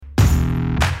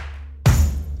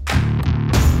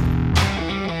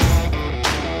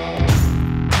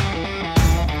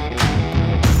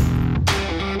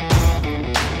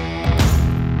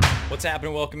What's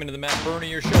happening? Welcome into the Matt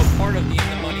Bernier Show, part of the In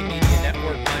the Money Media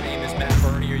Network. My name is Matt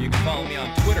Bernier. You can follow me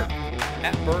on Twitter,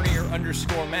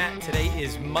 @Bernier_Matt. Today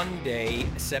is Monday,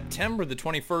 September the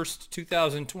 21st,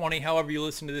 2020. However you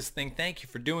listen to this thing, thank you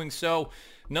for doing so.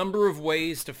 Number of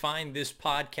ways to find this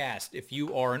podcast. If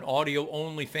you are an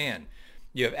audio-only fan,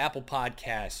 you have Apple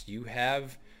Podcasts, you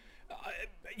have,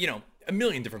 a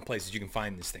million different places you can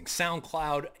find this thing.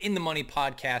 SoundCloud,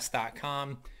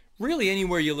 inthemoneypodcast.com. Really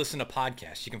anywhere you listen to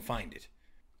podcasts, you can find it.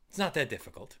 It's not that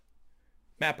difficult.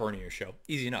 Matt Bernier Show,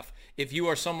 easy enough. If you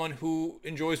are someone who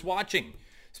enjoys watching,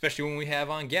 especially when we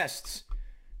have on guests,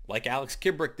 like Alex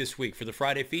Kibrick this week for the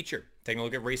Friday feature, taking a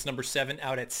look at race number 7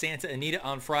 out at Santa Anita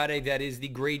on Friday. That is the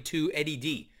Grade 2 Eddie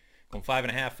D, going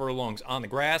 5.5 furlongs on the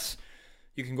grass.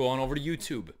 You can go on over to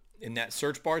YouTube. In that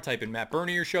search bar, type in Matt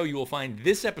Bernier Show. You will find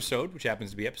this episode, which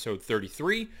happens to be episode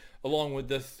 33, along with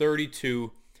the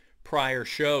 32 prior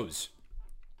shows.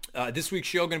 This week's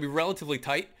show going to be relatively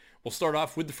tight. We'll start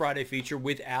off with the Friday feature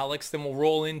with Alex. Then we'll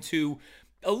roll into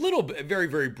a little bit, very,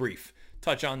 very brief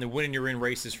touch on the Win and You're In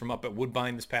races from up at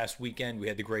Woodbine this past weekend. We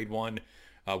had the Grade 1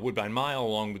 Woodbine Mile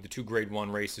along with the 2 Grade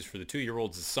 1 races for the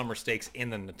 2-year-olds, the Summer Stakes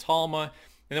and the Natalma.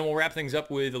 And then we'll wrap things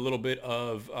up with a little bit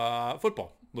of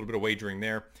football, a little bit of wagering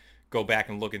there. Go back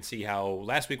and look and see how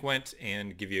last week went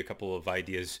and give you a couple of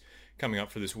ideas coming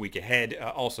up for this week ahead.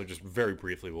 Also, just very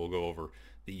briefly, we'll go over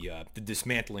the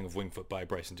dismantling of Wingfoot by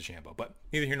Bryson DeChambeau. But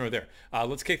neither here nor there.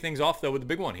 Let's kick things off, though, with the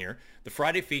big one here. The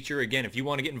Friday feature, again, if you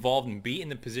want to get involved and be in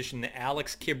the position that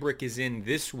Alex Kibrick is in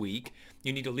this week,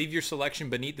 you need to leave your selection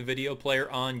beneath the video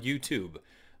player on YouTube.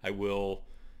 I will,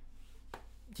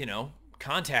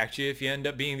 contact you if you end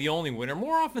up being the only winner.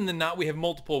 More often than not, we have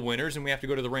multiple winners, and we have to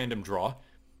go to the random draw.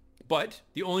 But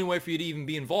the only way for you to even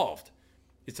be involved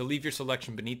is to leave your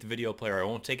selection beneath the video player. I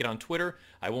won't take it on Twitter.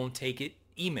 I won't take it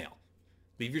email.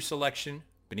 Leave your selection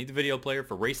beneath the video player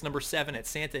for race number 7 at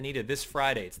Santa Anita this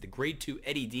Friday. It's the Grade 2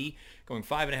 Eddie D going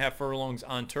 5.5 furlongs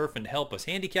on turf. And to help us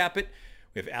handicap it,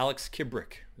 we have Alex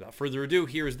Kibrick. Without further ado,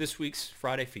 here is this week's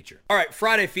Friday feature. All right,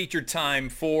 Friday feature time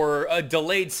for a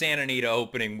delayed Santa Anita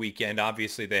opening weekend.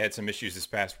 Obviously, they had some issues this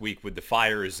past week with the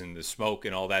fires and the smoke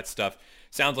and all that stuff.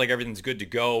 Sounds like everything's good to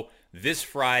go. This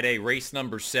Friday, race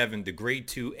number 7, the Grade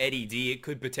 2 Eddie D. It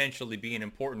could potentially be an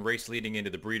important race leading into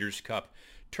the Breeders Cup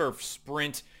Turf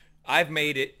Sprint. I've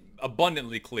made it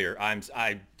abundantly clear.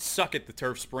 I suck at the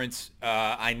turf sprints.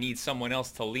 I need someone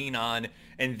else to lean on.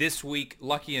 And this week,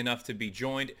 lucky enough to be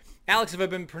joined. Alex, have I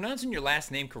been pronouncing your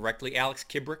last name correctly? Alex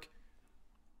Kibrick?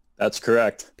 That's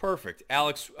correct. Perfect.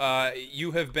 Alex,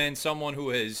 you have been someone who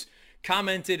has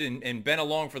commented and been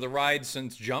along for the ride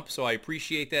since jump, so I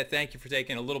appreciate that. Thank you for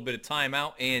taking a little bit of time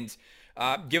out and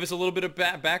give us a little bit of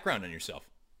background on yourself.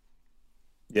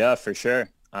 Yeah, for sure.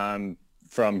 I'm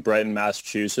from Brighton,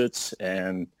 Massachusetts,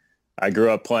 and I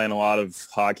grew up playing a lot of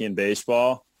hockey and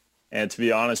baseball. And to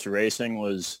be honest, racing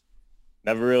was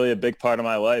never really a big part of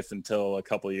my life until a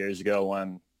couple of years ago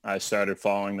when I started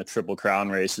following the Triple Crown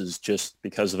races just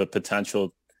because of the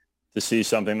potential to see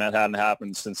something that hadn't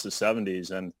happened since the 70s.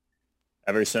 And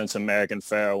ever since American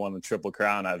Pharoah won the Triple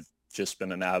Crown, I've just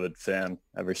been an avid fan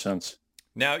ever since.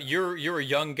 Now, you're a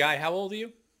young guy. How old are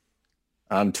you?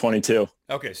 I'm 22.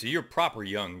 Okay, so you're a proper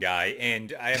young guy,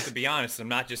 and I have to be honest, I'm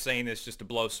not just saying this just to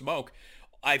blow smoke.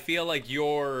 I feel like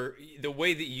the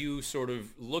way that you sort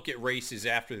of look at races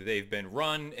after they've been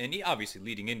run, and obviously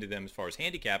leading into them as far as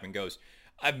handicapping goes,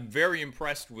 I'm very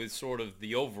impressed with sort of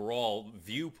the overall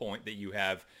viewpoint that you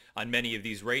have on many of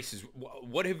these races.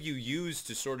 What have you used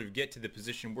to sort of get to the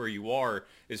position where you are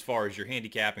as far as your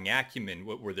handicapping acumen?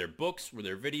 Were there books? Were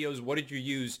there videos? What did you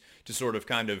use to sort of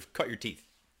kind of cut your teeth?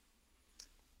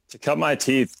 To cut my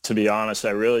teeth, to be honest, I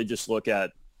really just look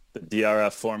at the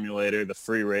DRF formulator, the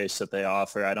free race that they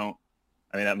offer.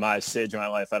 At my stage of my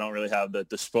life, I don't really have the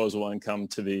disposable income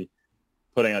to be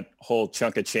putting a whole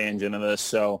chunk of change into this.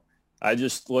 So I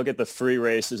just look at the free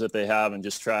races that they have and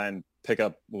just try and pick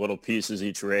up little pieces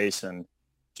each race and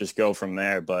just go from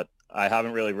there. But I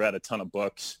haven't really read a ton of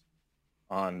books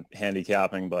on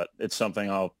handicapping, but it's something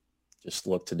I'll just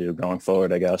look to do going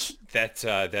forward, I guess.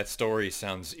 That story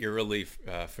sounds eerily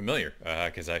familiar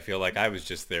because I feel like I was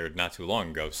just there not too long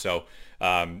ago. So,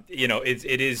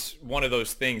 it is one of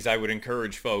those things I would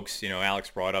encourage folks.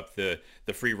 Alex brought up the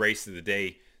free race of the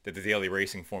day that the Daily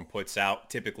Racing Form puts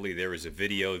out. Typically, there is a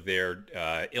video there.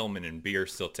 Illman and Beer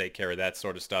still take care of that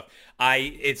sort of stuff.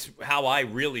 It's how I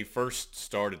really first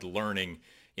started learning.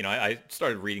 I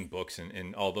started reading books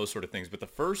and all those sort of things. But the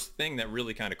first thing that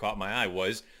really kind of caught my eye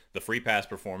was the free pass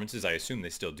performances. I assume they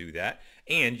still do that.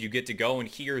 And you get to go and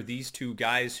hear these two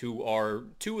guys who are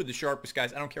two of the sharpest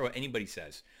guys. I don't care what anybody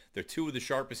says. They're two of the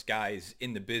sharpest guys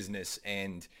in the business.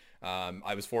 And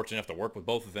I was fortunate enough to work with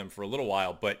both of them for a little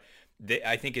while, but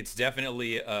I think it's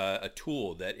definitely a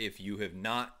tool that if you have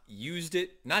not used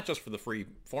it, not just for the free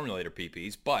formulator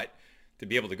PPs, but to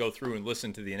be able to go through and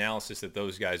listen to the analysis that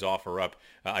those guys offer up,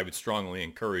 I would strongly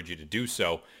encourage you to do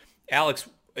so. Alex,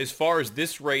 as far as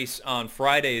this race on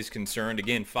Friday is concerned,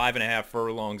 again, 5.5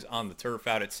 furlongs on the turf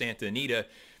out at Santa Anita,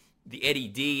 the Eddie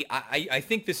D, I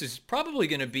think this is probably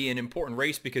going to be an important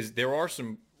race because there are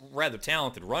some rather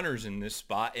talented runners in this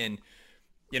spot. And,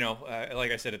 you know,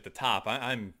 like I said at the top,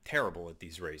 I'm terrible at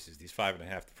these races, these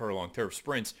 5.5 furlong turf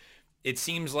sprints. It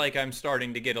seems like I'm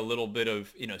starting to get a little bit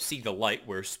of, you know, see the light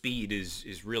where speed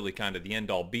is really kind of the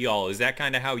end-all be-all. Is that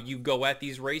kind of how you go at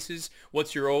these races?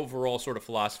 What's your overall sort of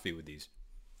philosophy with these?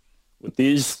 With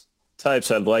these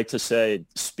types, I'd like to say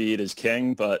speed is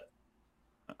king, but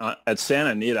at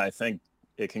Santa Anita, I think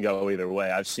it can go either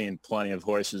way. I've seen plenty of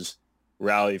horses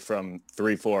rally from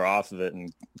 3-4 off of it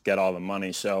and get all the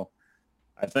money. So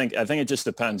I think it just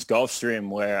depends. Gulfstream,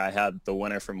 where I had the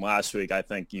winner from last week, I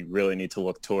think you really need to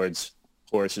look towards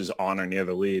horses on or near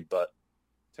the lead. But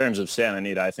in terms of Santa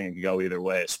Anita, I think it could go either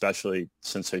way, especially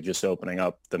since they're just opening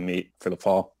up the meet for the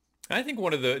fall. I think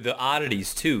one of the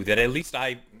oddities, too, that at least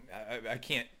I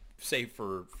can't say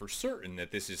for certain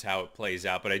that this is how it plays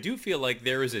out, but I do feel like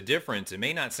there is a difference. It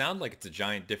may not sound like it's a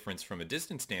giant difference from a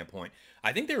distance standpoint.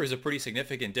 I think there is a pretty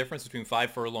significant difference between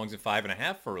 5 furlongs and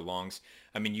 5.5 furlongs.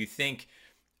 I mean, you think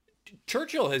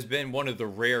Churchill has been one of the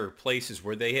rare places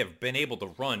where they have been able to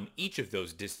run each of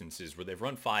those distances, where they've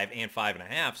run 5 and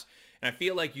 5.5s. And I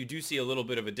feel like you do see a little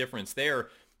bit of a difference there.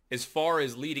 As far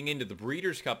as leading into the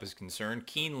Breeders' Cup is concerned,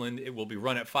 Keeneland, it will be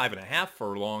run at 5.5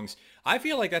 furlongs. I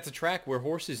feel like that's a track where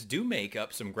horses do make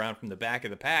up some ground from the back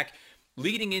of the pack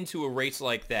leading into a race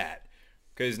like that.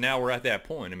 Because now we're at that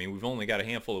point. I mean, we've only got a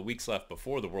handful of weeks left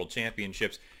before the World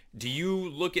Championships. Do you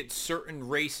look at certain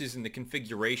races and the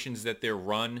configurations that they're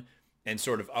run and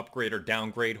sort of upgrade or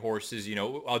downgrade horses? You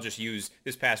know, I'll just use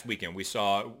this past weekend. We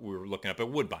were looking up at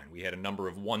Woodbine. We had a number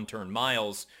of one-turn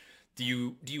miles. Do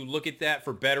you look at that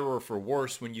for better or for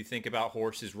worse when you think about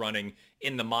horses running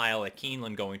in the mile at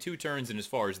Keeneland going 2 turns? And as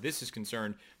far as this is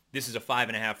concerned, this is a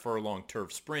 5.5 furlong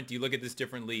turf sprint. Do you look at this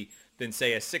differently than,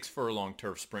 say, a 6 furlong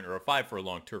turf sprint or a 5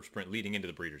 furlong turf sprint leading into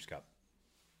the Breeders' Cup?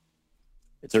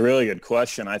 It's a really good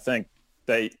question. I think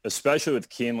they, especially with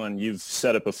Keeneland, you've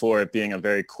said it before, it being a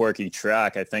very quirky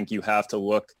track. I think you have to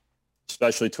look,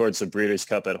 especially towards the Breeders'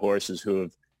 Cup, at horses who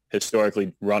have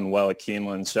historically run well at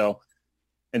Keeneland. So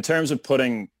in terms of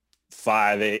putting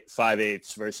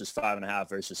 5/8 versus 5.5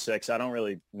 versus 6, I don't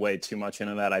really weigh too much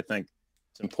into that. I think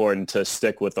it's important to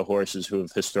stick with the horses who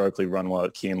have historically run well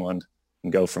at Keeneland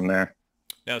and go from there.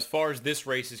 Now, as far as this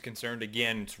race is concerned,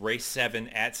 again, it's race 7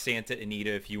 at Santa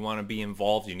Anita. If you want to be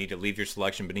involved, you need to leave your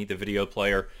selection beneath the video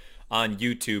player on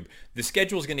YouTube. The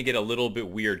schedule is going to get a little bit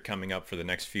weird coming up for the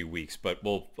next few weeks, but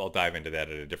I'll dive into that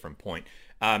at a different point.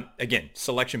 Again,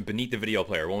 selection beneath the video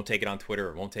player. Won't take it on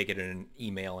Twitter. Won't take it in an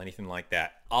email, anything like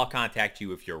that. I'll contact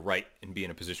you if you're right and be in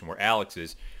a position where Alex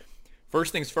is.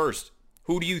 First things first,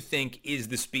 who do you think is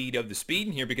the speed of the speed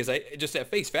in here? Because just at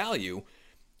face value,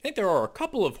 I think there are a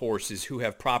couple of horses who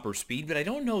have proper speed, but I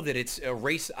don't know that it's a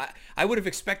race. I would have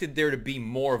expected there to be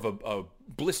more of a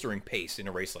blistering pace in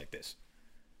a race like this.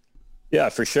 Yeah,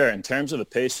 for sure. In terms of the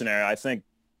pace scenario, I think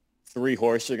 3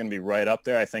 horses are going to be right up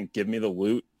there. I think Give Me the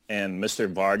Loot and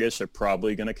Mr. Vargas are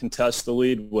probably going to contest the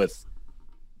lead, with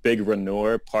Big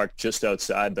Renor parked just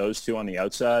outside, those 2 on the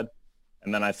outside.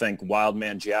 And then I think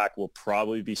Wildman Jack will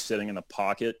probably be sitting in the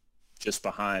pocket just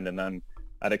behind. And then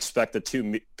I'd expect the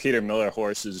 2 Peter Miller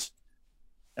horses,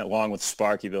 along with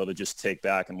Sparkyville, to just take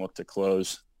back and look to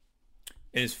close.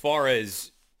 And as far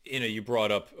as, you know, you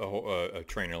brought up a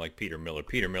trainer like Peter Miller.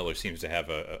 Peter Miller seems to have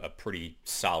a pretty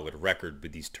solid record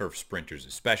with these turf sprinters,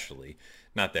 especially.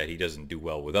 Not that he doesn't do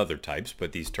well with other types,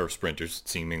 but these turf sprinters,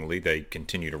 seemingly, they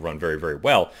continue to run very, very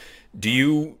well. Do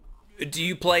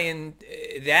you play in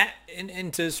that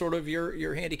into sort of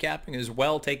your handicapping as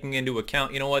well, taking into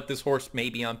account, you know what, this horse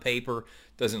maybe on paper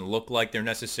doesn't look like they're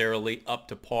necessarily up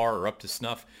to par or up to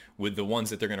snuff with the ones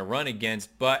that they're going to run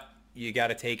against, but you got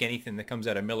to take anything that comes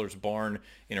out of Miller's barn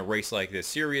in a race like this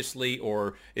seriously?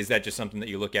 Or is that just something that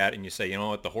you look at and you say, you know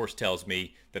what, the horse tells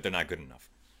me that they're not good enough?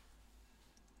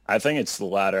 I think it's the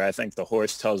latter. I think the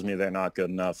horse tells me they're not good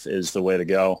enough is the way to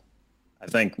go. I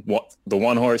think the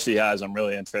one horse he has, I'm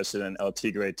really interested in, El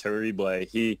Tigre Terrible.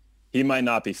 He might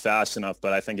not be fast enough,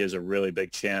 but I think he has a really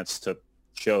big chance to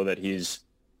show that he's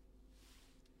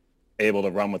able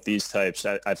to run with these types.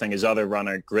 I think his other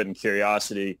runner, Grit and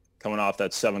Curiosity, coming off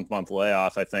that 7th-month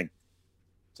layoff, I think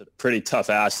it's a pretty tough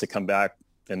ask to come back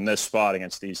in this spot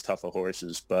against these tougher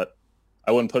horses. But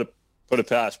I wouldn't put put it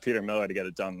past Peter Miller to get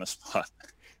it done in the spot.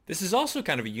 This is also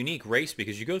kind of a unique race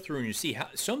because you go through and you see how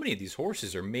so many of these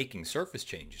horses are making surface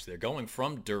changes. They're going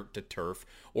from dirt to turf,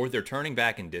 or they're turning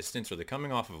back in distance, or they're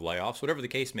coming off of layoffs, whatever the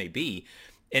case may be.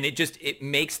 And it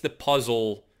makes the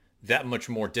puzzle that much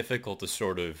more difficult to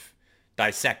sort of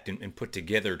dissect and put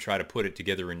together, try to put it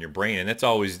together in your brain. And that's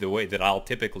always the way that I'll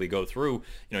typically go through.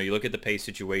 You look at the pace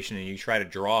situation and you try to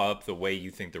draw up the way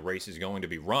you think the race is going to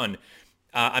be run.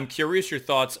 I'm curious your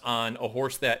thoughts on a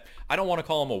horse that I don't want to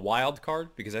call him a wild card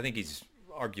because I think he's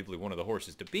arguably one of the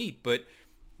horses to beat. But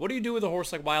what do you do with a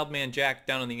horse like Wildman Jack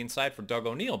down on the inside for Doug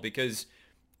O'Neill? Because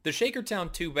the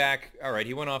Shakertown 2-back, all right,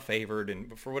 he went off favored,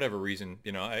 and for whatever reason,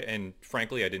 and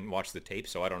frankly, I didn't watch the tape,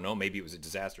 so I don't know. Maybe it was a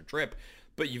disaster trip.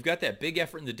 But you've got that big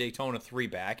effort in the Daytona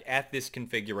 3-back at this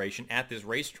configuration, at this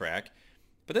racetrack.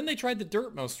 But then they tried the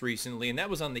dirt most recently, and that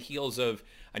was on the heels of,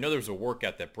 I know there was a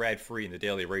workout that Brad Free in the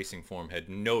Daily Racing Form had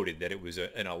noted that it was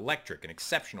an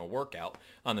exceptional workout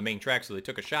on the main track, so they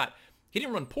took a shot. He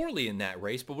didn't run poorly in that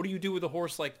race, but what do you do with a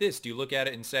horse like this? Do you look at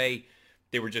it and say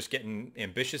they were just getting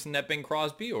ambitious in that Bing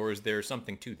Crosby, or is there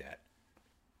something to that?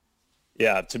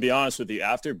 Yeah, to be honest with you,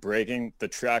 after breaking the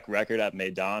track record at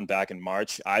Maidan back in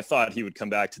March, I thought he would come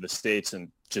back to the States and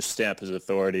just stamp his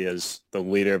authority as the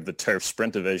leader of the turf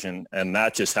sprint division, and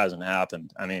that just hasn't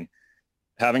happened. I mean,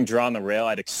 having drawn the rail,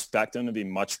 I'd expect him to be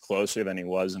much closer than he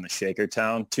was in the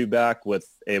Shakertown 2-back with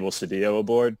Abel Cedillo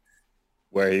aboard,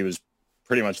 where he was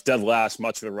pretty much dead last,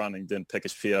 much of the run, and didn't pick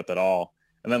his feet up at all.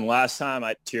 And then last time,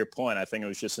 to your point, I think it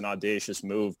was just an audacious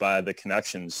move by the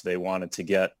connections. They wanted to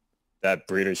get that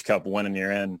Breeders' Cup win in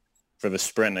your end for the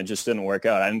sprint, and it just didn't work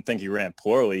out. I didn't think he ran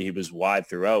poorly. He was wide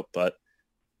throughout, but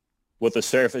with the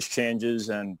surface changes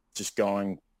and just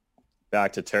going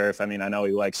back to turf, I mean, I know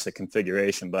he likes the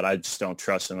configuration, but I just don't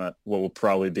trust him at what will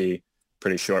probably be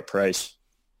pretty short price.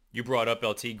 You brought up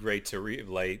LT Great to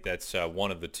relay. That's one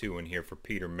of the two in here for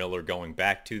Peter Miller, going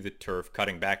back to the turf,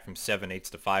 cutting back from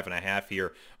 7/8 to 5.5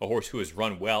 here. A horse who has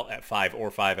run well at 5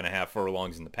 or 5.5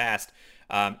 furlongs in the past.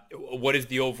 What is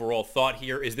the overall thought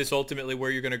here? Is this ultimately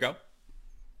where you're going to go?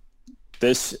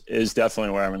 This is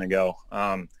definitely where I'm going to go.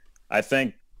 I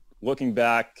think looking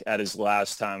back at his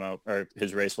last time out, or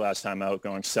his race last time out,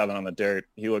 going 7 on the dirt,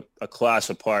 he looked a class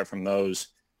apart from those.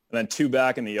 And then 2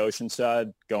 back in the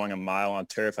Oceanside, going a mile on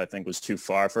turf, I think was too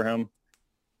far for him.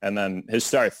 And then his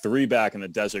start 3 back in the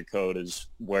Desert Code is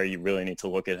where you really need to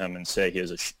look at him and say he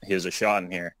has a shot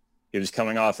in here. He was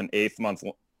coming off an eighth month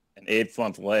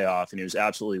layoff, and he was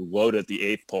absolutely loaded at the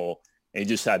 8th pole. And he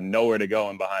just had nowhere to go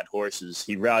in behind horses.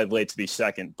 He rallied late to be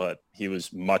second, but he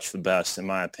was much the best, in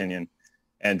my opinion.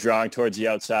 And drawing towards the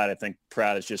outside, I think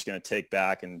Pratt is just going to take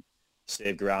back and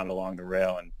save ground along the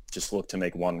rail and just look to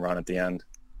make one run at the end.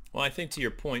 Well, I think to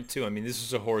your point, too, I mean, this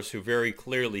is a horse who very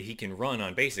clearly he can run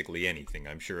on basically anything.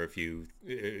 I'm sure if you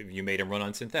made him run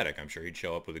on synthetic, I'm sure he'd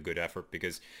show up with a good effort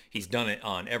because he's done it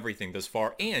on everything thus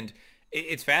far. And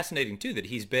it's fascinating, too, that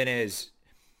he's been as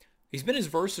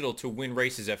versatile to win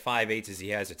races at 5/8 as he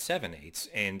has at 7/8,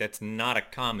 and that's not a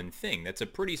common thing. That's a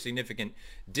pretty significant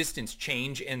distance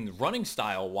change, and running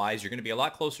style-wise, you're going to be a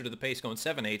lot closer to the pace going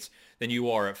 7/8 than you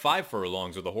are at 5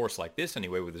 furlongs with a horse like this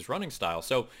anyway with his running style.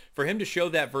 So for him to show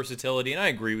that versatility, and I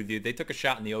agree with you, they took a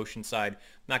shot in the Oceanside. I'm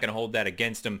not going to hold that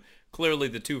against him. Clearly,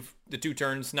 the two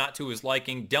turns not to his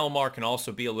liking. Del Mar can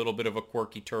also be a little bit of a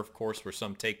quirky turf course where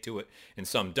some take to it and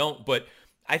some don't, but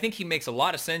I think he makes a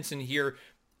lot of sense in here.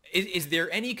 Is there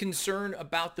any concern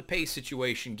about the pace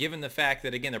situation, given the fact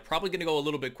that, again, they're probably going to go a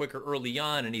little bit quicker early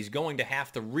on, and he's going to have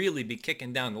to really be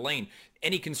kicking down the lane?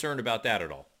 Any concern about that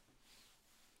at all?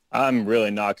 I'm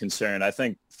really not concerned. I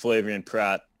think Flavian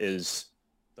Pratt is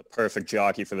the perfect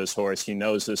jockey for this horse. He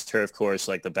knows this turf course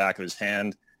like the back of his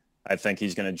hand. I think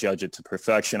he's going to judge it to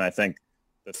perfection. I think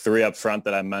the 3 up front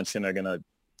that I mentioned are going to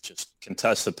just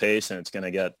contest the pace, and it's going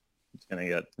to get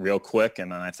real quick.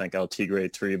 And then I think LT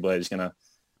Grade 3 Blade is going to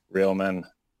reel him in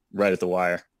right at the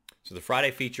wire. So the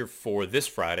Friday feature for this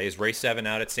Friday is race 7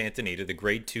 out at Santa Anita, the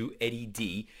Grade 2 Eddie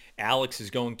D. Alex is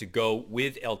going to go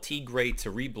with LT Grade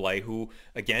Terrible, who,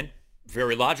 again,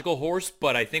 very logical horse,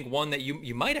 but I think one that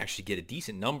you might actually get a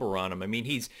decent number on him. I mean,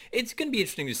 it's going to be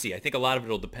interesting to see. I think a lot of it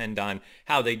will depend on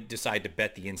how they decide to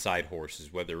bet the inside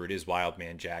horses, whether it is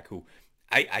Wildman Jack, who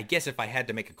I guess if I had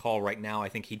to make a call right now, I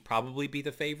think he'd probably be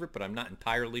the favorite, but I'm not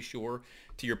entirely sure.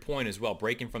 To your point as well,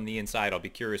 breaking from the inside, I'll be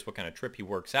curious what kind of trip he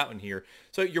works out in here.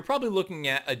 So you're probably looking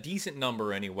at a decent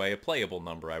number anyway, a playable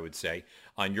number, I would say,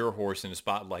 on your horse in a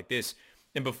spot like this.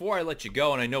 And before I let you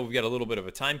go, and I know we've got a little bit of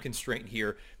a time constraint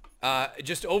here,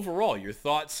 Just overall, your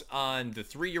thoughts on the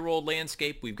 3-year-old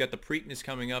landscape. We've got the Preakness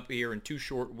coming up here in 2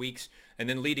 short weeks, and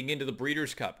then leading into the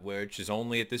Breeders' Cup, which is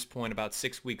only at this point about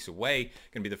 6 weeks away.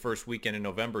 Going to be the first weekend in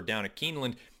November down at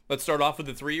Keeneland. Let's start off with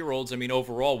the 3-year-olds. I mean,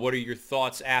 overall, what are your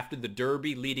thoughts after the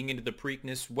Derby leading into the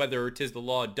Preakness? Whether Tis the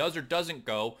Law does or doesn't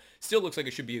go, still looks like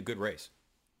it should be a good race.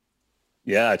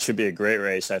 Yeah, it should be a great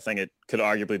race. I think it could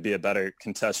arguably be a better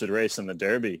contested race than the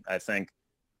Derby. I think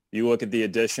you look at the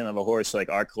addition of a horse like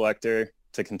Art Collector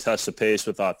to contest the pace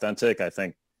with Authentic. I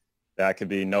think that could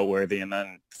be noteworthy. And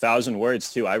then 1,000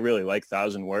 Words too. I really like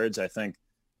 1,000 Words. I think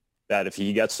that if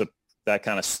he gets that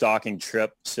kind of stalking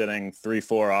trip sitting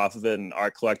 3-4 off of it and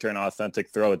Art Collector and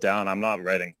Authentic throw it down, I'm not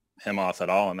writing him off at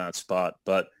all in that spot.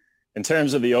 But in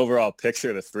terms of the overall picture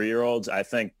of the 3-year-olds, I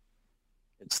think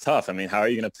it's tough. I mean, how are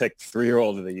you going to pick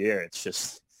 3-year-old of the year?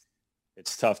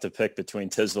 It's tough to pick between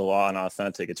Tis the Law and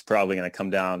Authentic. It's probably going to come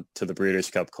down to the Breeders'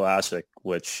 Cup Classic,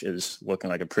 which is looking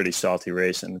like a pretty salty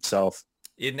race in itself.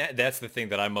 That's the thing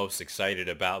that I'm most excited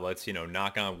about. Let's,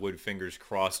 knock on wood, fingers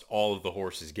crossed, all of the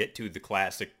horses get to the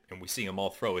Classic and we see them all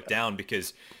throw it down,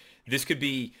 because this could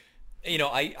be,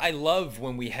 I love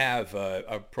when we have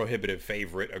a prohibitive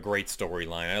favorite, a great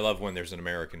storyline. I love when there's an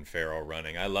American Pharoah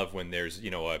running. I love when there's,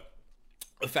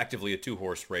 effectively a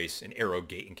 2-horse race, an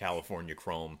Arrowgate in California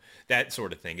Chrome, that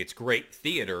sort of thing. It's great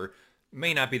theater,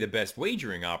 may not be the best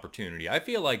wagering opportunity. I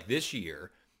feel like this year,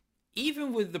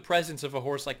 even with the presence of a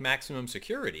horse like Maximum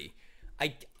Security,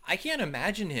 I can't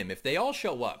imagine him, if they all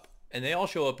show up, and they all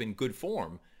show up in good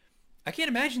form, I can't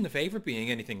imagine the favorite being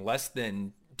anything less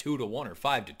than 2-1 or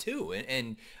 5-2.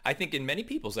 And I think in many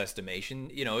people's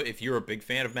estimation, if you're a big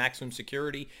fan of Maximum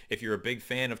Security, if you're a big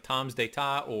fan of Tom's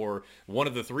d'Etat or one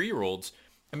of the 3-year-olds,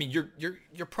 I mean,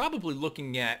 you're probably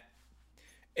looking at,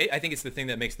 I think it's the thing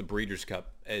that makes the Breeders'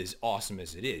 Cup as awesome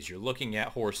as it is. You're looking at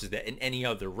horses that in any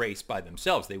other race by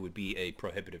themselves, they would be a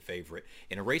prohibitive favorite.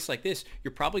 In a race like this,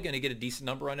 you're probably going to get a decent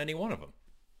number on any one of them.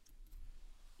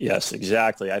 Yes,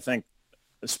 exactly. I think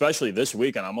especially this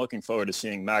weekend, I'm looking forward to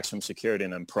seeing Maximum Security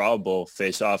and Improbable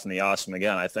face off in the Awesome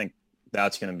again. I think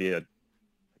that's going to be a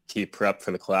key prep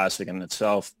for the Classic in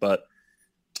itself. But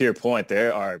to your point,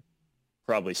 there are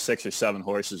probably 6 or 7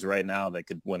 horses right now that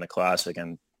could win the Classic.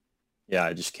 And yeah,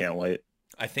 I just can't wait.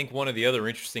 I think one of the other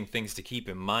interesting things to keep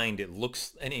in mind, it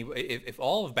looks, anyway, if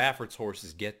all of Baffert's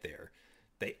horses get there,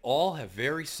 they all have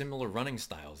very similar running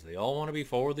styles. They all want to be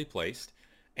forwardly placed.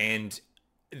 And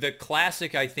the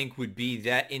Classic, I think, would be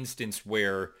that instance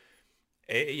where,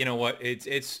 you know what,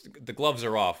 it's the gloves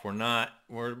are off. We're not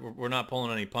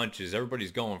pulling any punches.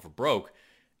 Everybody's going for broke.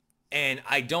 And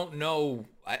I don't know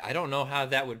how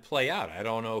that would play out. I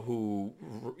don't know who,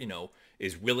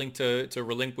 is willing to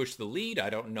relinquish the lead. I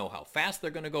don't know how fast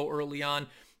they're going to go early on.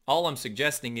 All I'm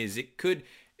suggesting is it could,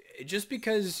 just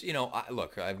because,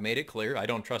 look, I've made it clear I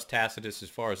don't trust Tacitus as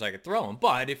far as I could throw him.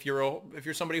 But if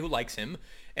you're somebody who likes him,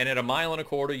 and at 1.25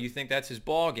 miles you think that's his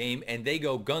ball game, and they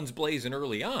go guns blazing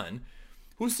early on,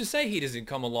 who's to say he doesn't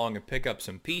come along and pick up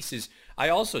some pieces? I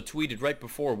also tweeted right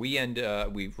before we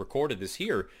recorded this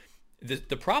here, the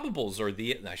probables, or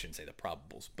I shouldn't say the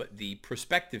probables, but the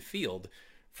prospective field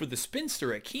for the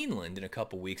Spinster at Keeneland in a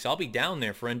couple weeks. I'll be down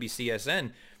there for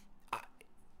NBCSN.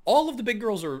 All of the big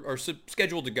girls are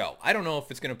scheduled to go. I don't know if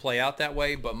it's going to play out that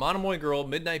way, but Monomoy Girl,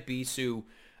 Midnight Bisou,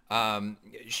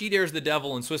 She Dares the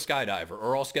Devil, and Swiss Skydiver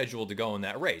are all scheduled to go in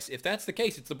that race. If that's the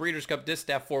case, it's the Breeders' Cup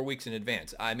Distaff 4 weeks in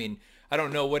advance. I mean, I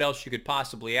don't know what else you could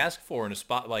possibly ask for in a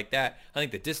spot like that. I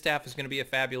think the Distaff is going to be a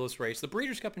fabulous race. The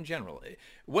Breeders' Cup in general.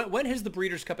 When has the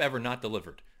Breeders' Cup ever not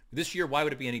delivered? This year, why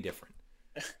would it be any different?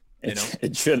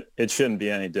 It shouldn't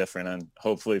be any different, and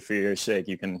hopefully for your sake,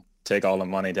 you can take all the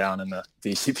money down in the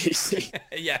VCPC.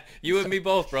 Yeah, you and me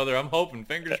both, brother. I'm hoping.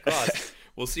 Fingers crossed.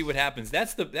 We'll see what happens.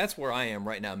 That's where I am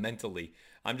right now mentally.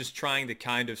 I'm just trying to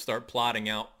kind of start plotting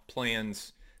out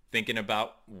plans, thinking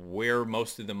about where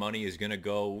most of the money is going to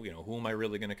go. Who am I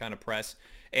really going to kind of press?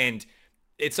 And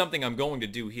it's something I'm going to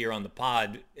do here on the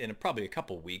pod in probably a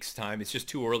couple weeks' time. It's just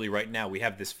too early right now. We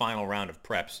have this final round of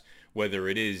preps, whether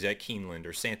it is at Keeneland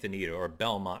or Santa Anita or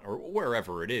Belmont or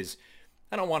wherever it is.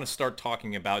 I don't want to start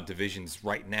talking about divisions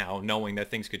right now, knowing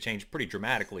that things could change pretty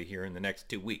dramatically here in the next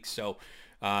 2 weeks. So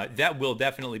that will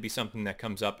definitely be something that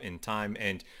comes up in time.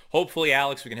 And hopefully,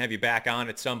 Alex, we can have you back on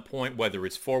at some point, whether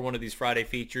it's for one of these Friday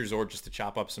features or just to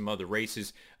chop up some other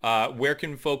races. Where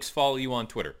can folks follow you on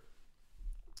Twitter?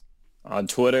 On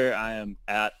Twitter, I am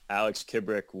at Alex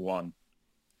Kibrick 1.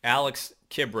 Alex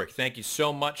Kibrick, thank you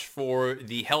so much for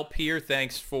the help here.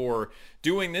 Thanks for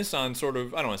doing this on sort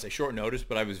of, I don't want to say short notice,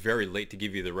 but I was very late to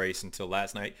give you the race until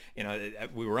last night. You know,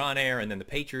 we were on air and then the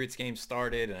Patriots game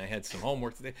started and I had some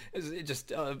homework today. It just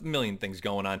a million things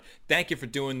going on. Thank you for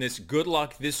doing this. Good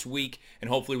luck this week, and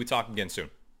hopefully we talk again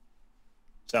soon.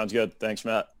 Sounds good. Thanks,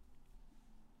 Matt.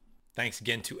 Thanks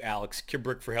again to Alex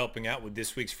Kibrick for helping out with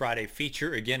this week's Friday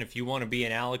feature. Again, if you want to be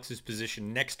in Alex's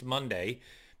position next Monday,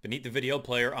 beneath the video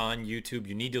player on YouTube,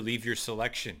 you need to leave your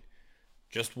selection.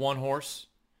 Just one horse.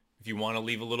 If you want to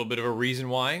leave a little bit of a reason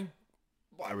why,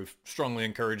 I would strongly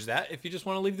encourage that. If you just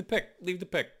want to leave the pick, leave the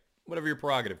pick. Whatever your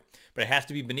prerogative. But it has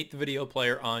to be beneath the video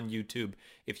player on YouTube.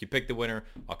 If you pick the winner,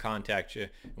 I'll contact you,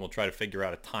 and we'll try to figure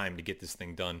out a time to get this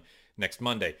thing done next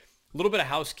Monday. A little bit of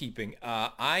housekeeping.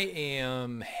 I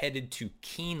am headed to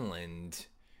Keeneland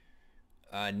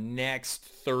next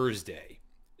Thursday.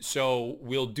 So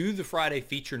we'll do the Friday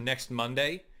feature next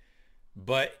Monday,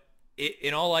 but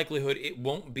in all likelihood, it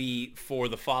won't be for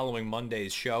the following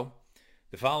Monday's show.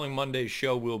 The following Monday's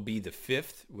show will be the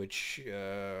 5th, which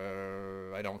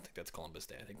I don't think that's Columbus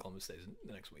Day. I think Columbus Day is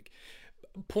the next week.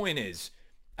 Point is,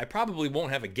 I probably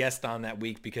won't have a guest on that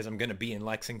week because I'm going to be in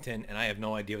Lexington, and I have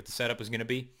no idea what the setup is going to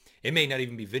be. It may not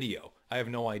even be video. I have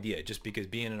no idea, just because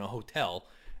being in a hotel,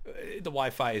 the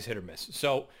Wi-Fi is hit or miss.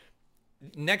 So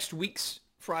next week's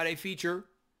Friday feature,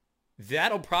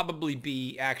 that'll probably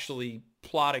be actually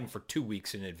plotting for 2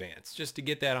 weeks in advance, just to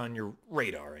get that on your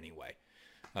radar anyway.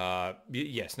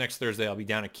 Yes, next Thursday I'll be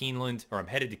down at Keeneland, or I'm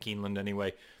headed to Keeneland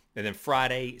anyway. And then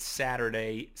Friday,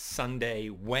 Saturday, Sunday,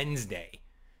 Wednesday.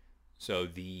 So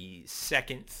the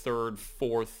 2nd, 3rd,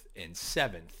 4th, and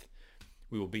 7th,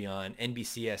 we will be on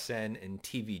NBCSN and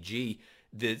TVG.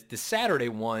 The Saturday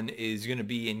one is going to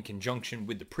be in conjunction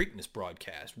with the Preakness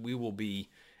broadcast. We will be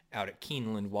out at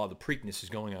Keeneland while the Preakness is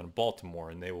going on in Baltimore,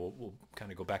 and they will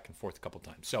kind of go back and forth a couple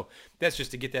times. So that's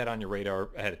just to get that on your radar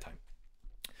ahead of time.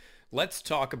 Let's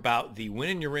talk about the Win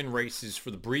and You're In races for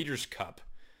the Breeders' Cup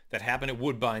that happened at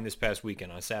Woodbine this past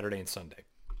weekend on Saturday and Sunday.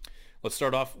 Let's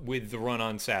start off with the run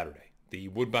on Saturday. The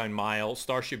Woodbine Mile,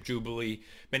 Starship Jubilee.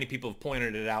 Many people have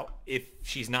pointed it out. If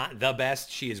she's not the best,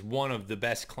 she is one of the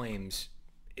best claims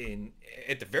in,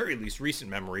 at the very least, recent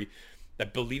memory. I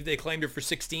believe they claimed her for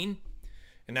 16.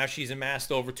 And now she's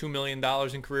amassed over $2 million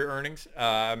in career earnings.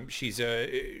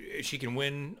 She can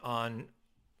win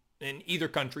in either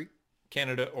country,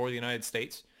 Canada or the United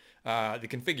States. The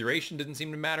configuration doesn't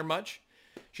seem to matter much.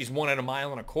 She's won at 1.25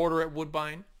 miles at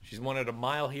Woodbine. She's won at 1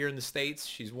 mile here in the States.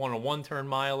 She's won a 1-turn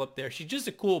mile up there. She's just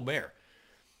a cool mare.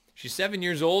 She's 7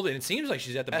 years old, and it seems like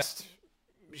she's at the best.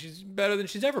 She's better than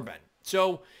she's ever been.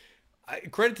 So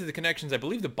credit to the connections. I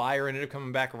believe the buyer ended up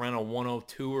coming back around a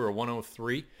 102 or a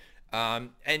 103.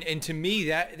 And to me,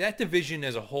 that division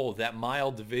as a whole, that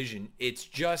mile division, it's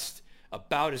just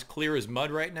about as clear as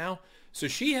mud right now. So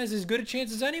she has as good a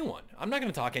chance as anyone. I'm not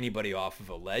going to talk anybody off of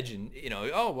a ledge and,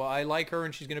 oh, well, I like her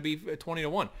and she's going to be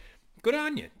 20-1. Good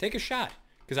on you. Take a shot,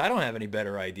 because I don't have any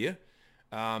better idea.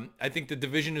 I think the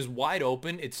division is wide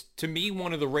open. It's, to me,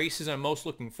 one of the races I'm most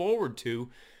looking forward to.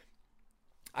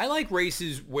 I like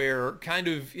races where kind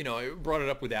of, I brought it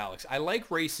up with Alex. I like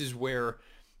races where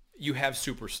you have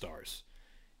superstars.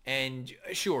 And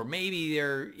sure, maybe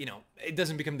they're, it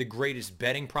doesn't become the greatest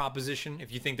betting proposition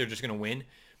if you think they're just going to win.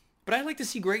 But I like to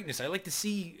see greatness. I like to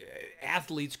see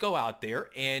athletes go out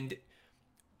there and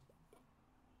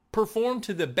perform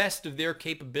to the best of their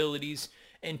capabilities,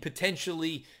 and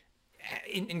potentially,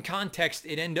 in context,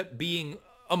 it end up being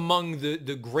among the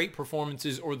great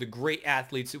performances or the great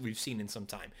athletes that we've seen in some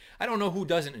time. I don't know who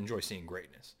doesn't enjoy seeing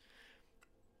greatness.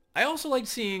 I also like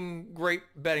seeing great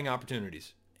betting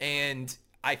opportunities. And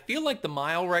I feel like the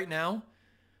mile right now,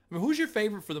 who's your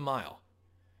favorite for the mile?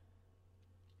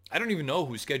 I don't even know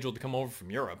who's scheduled to come over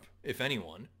from Europe, if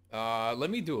anyone. Let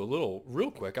me do a little real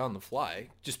quick on the fly,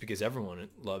 just because everyone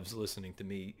loves listening to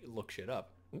me look shit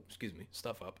up. Ooh, excuse me,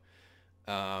 stuff up.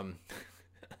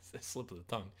 That's a slip of the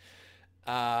tongue.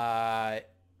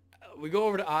 We go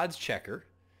over to Odds Checker,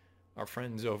 our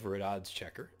friends over at Odds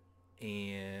Checker,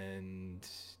 and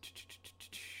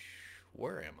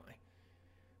where am I?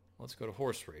 Let's go to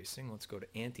horse racing. Let's go to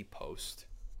Antipost.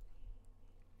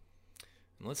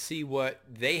 And let's see what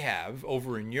they have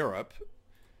over in Europe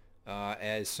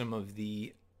as some of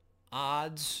the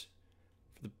odds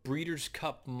for the Breeders'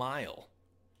 Cup Mile.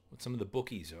 What some of the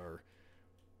bookies are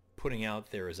putting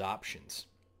out there as options.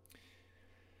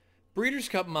 Breeders'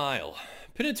 Cup Mile,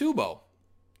 Pinatubo.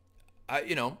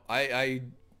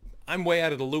 I'm way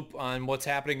out of the loop on what's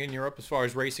happening in Europe as far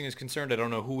as racing is concerned. I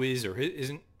don't know who is or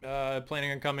isn't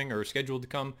planning on coming or scheduled to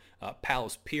come.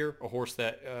 Palace Pier, a horse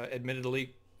that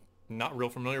admittedly not real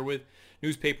familiar with.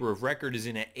 Newspaper of Record is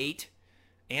in at 8.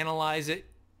 Analyze It.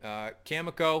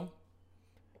 Kamiko.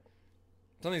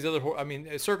 Some of these other I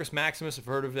mean, Circus Maximus, I've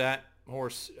heard of that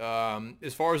horse.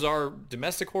 As far as our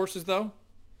domestic horses, though,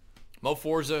 Mo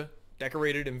Forza,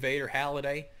 Decorated Invader,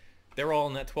 Halliday, they're all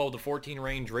in that 12 to 14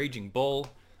 range. Raging Bull,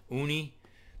 Uni.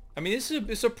 I mean,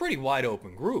 it's a pretty wide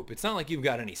open group. It's not like you've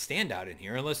got any standout in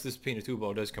here, unless this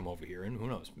Pinatubo does come over here, and who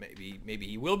knows? Maybe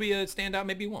he will be a standout,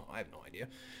 maybe he won't. I have no idea.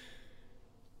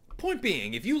 Point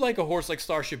being, if you like a horse like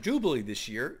Starship Jubilee this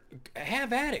year,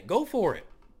 have at it. Go for it.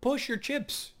 Push your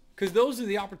chips, because those are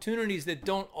the opportunities that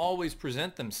don't always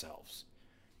present themselves,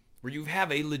 where you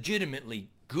have a legitimately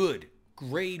good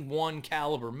grade 1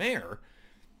 caliber mare,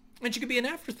 and she could be an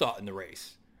afterthought in the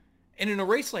race. And in a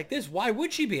race like this, why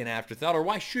would she be an afterthought, or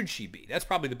why should she be? That's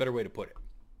probably the better way to put it.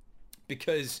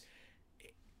 Because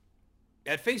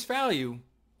at face value,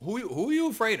 who are you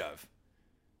afraid of?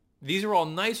 These are all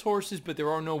nice horses, but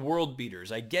there are no world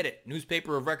beaters. I get it.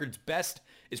 Newspaper of Record's best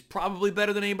is probably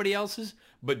better than anybody else's,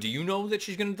 but do you know that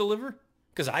she's going to deliver?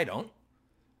 Because I don't.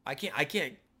 I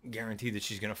can't guarantee that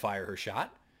she's going to fire her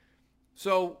shot.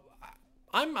 So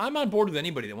I'm on board with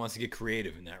anybody that wants to get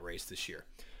creative in that race this year.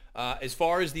 As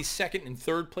far as the second and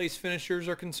third place finishers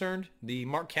are concerned, the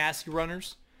Mark Casse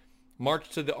runners, March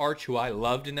to the Arch, who I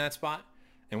loved in that spot,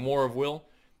 and War of Will.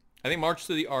 I think March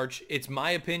to the Arch, it's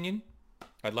my opinion.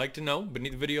 I'd like to know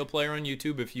beneath the video player on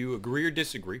YouTube if you agree or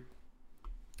disagree.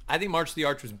 I think March to the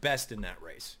Arch was best in that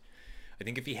race. I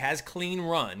think if he has clean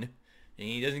run and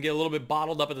he doesn't get a little bit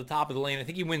bottled up at the top of the lane, I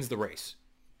think he wins the race.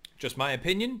 Just my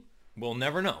opinion. We'll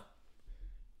never know.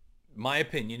 My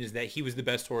opinion is that he was the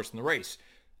best horse in the race.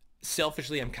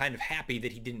 Selfishly, I'm kind of happy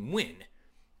that he didn't win,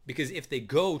 because if they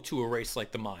go to a race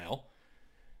like the mile,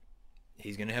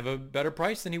 he's going to have a better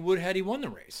price than he would had he won the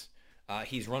race.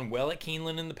 He's run well at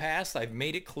Keeneland in the past. I've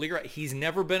made it clear he's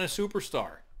never been a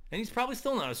superstar, and he's probably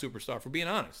still not a superstar, for being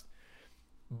honest.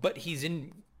 But he's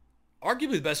in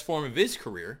arguably the best form of his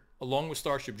career, along with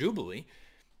Starship Jubilee.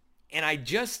 And I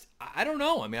don't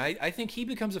know. I mean, I think he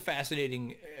becomes a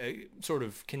fascinating sort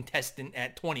of contestant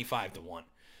at 25 to 1.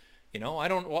 You know, I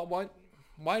don't,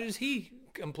 why is he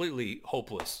completely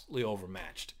hopelessly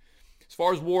overmatched? As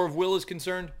far as War of Will is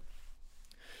concerned,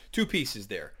 two pieces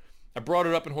there. I brought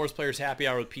it up in Horse Players Happy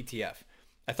Hour with PTF.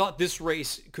 I thought this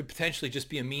race could potentially just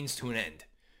be a means to an end.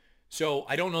 So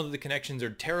I don't know that the connections are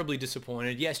terribly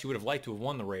disappointed. Yes, you would have liked to have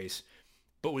won the race,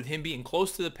 but with him being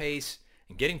close to the pace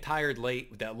and getting tired late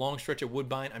with that long stretch at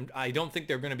Woodbine, I don't think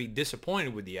they're going to be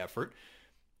disappointed with the effort.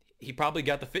 He probably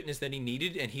got the fitness that he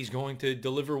needed, and he's going to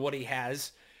deliver what he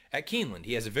has at Keeneland.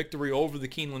 He has a victory over the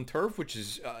Keeneland turf, which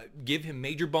is give him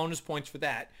major bonus points for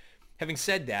that. Having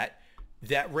said that,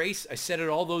 that race, I said it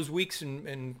all those weeks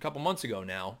and a couple months ago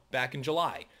now, back in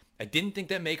July. I didn't think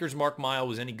that Maker's Mark Mile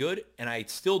was any good, and I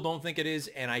still don't think it is,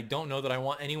 and I don't know that I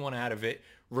want anyone out of it,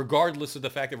 regardless of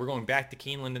the fact that we're going back to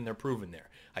Keeneland and they're proven there.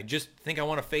 I just think I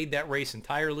want to fade that race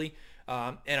entirely,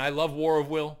 and I love War of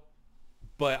Will,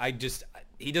 but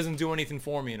he doesn't do anything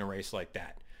for me in a race like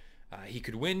that. He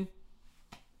could win,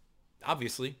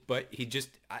 obviously, but he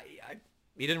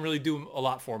didn't really do a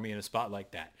lot for me in a spot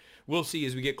like that. We'll see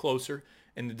as we get closer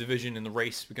and the division and the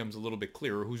race becomes a little bit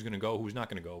clearer who's going to go, who's not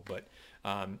going to go. But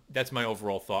that's my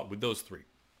overall thought with those three.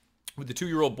 With the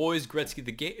 2-year-old boys, Gretzky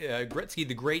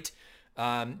the Great,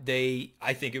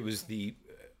 I think it was the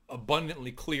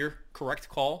abundantly clear, correct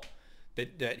call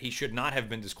that he should not have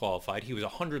been disqualified. He was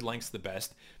 100 lengths the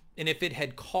best. And if it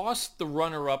had cost the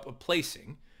runner-up a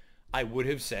placing, I would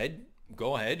have said,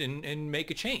 go ahead and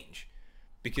make a change.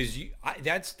 Because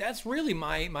that's really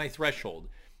my threshold.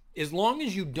 As long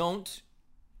as you don't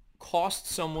cost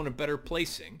someone a better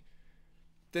placing,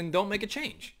 then don't make a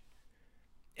change.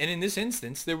 And in this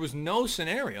instance, there was no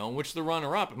scenario in which the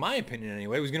runner-up, in my opinion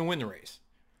anyway, was going to win the race.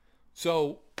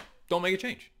 So don't make a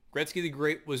change. Gretzky the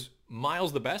Great was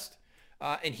miles the best,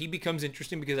 and he becomes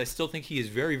interesting because I still think he is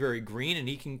very, very green and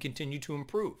he can continue to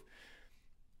improve.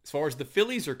 As far as the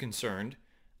fillies are concerned,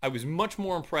 I was much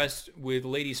more impressed with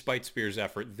Lady Spitespear's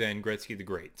effort than Gretzky the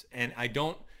Great. And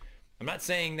I'm not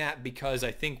saying that because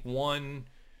I think one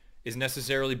is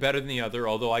necessarily better than the other,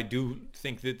 although I do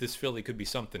think that this filly could be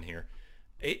something here.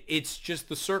 It's just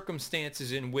the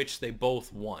circumstances in which they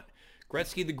both won.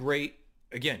 Gretzky the Great,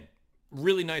 again,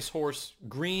 really nice horse.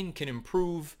 Green, can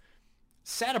improve.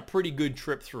 Sat a pretty good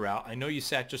trip throughout. I know you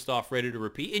sat just off ready to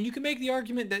repeat. And you can make the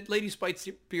argument that Lady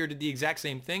Spitespear did the exact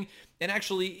same thing, and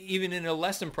actually even in a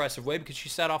less impressive way because she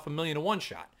sat off a 1,000,000-to-1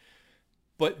 shot.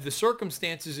 But the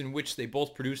circumstances in which they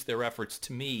both produced their efforts,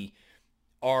 to me,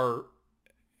 are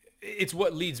it's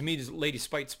what leads me to Lady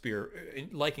Speitspear,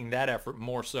 liking that effort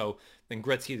more so than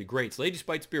Gretzky the Great's. Lady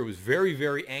Speitspear was very,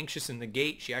 very anxious in the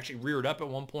gate. She actually reared up at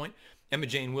one point. Emma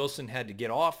Jane Wilson had to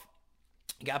get off,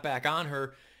 got back on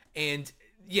her, and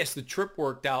yes, the trip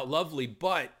worked out lovely,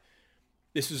 but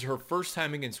this is her first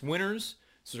time against winners.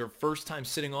 This is her first time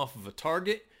sitting off of a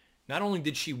target. Not only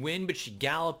did she win, but she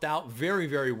galloped out very,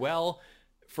 very well.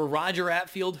 For Roger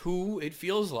Atfield, who it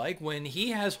feels like when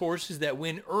he has horses that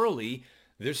win early,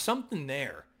 there's something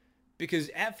there. Because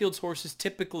Atfield's horses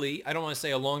typically, I don't want to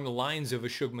say along the lines of a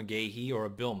Shug McGahee or a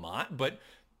Bill Mott, but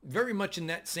very much in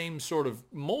that same sort of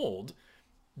mold,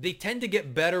 they tend to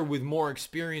get better with more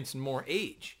experience and more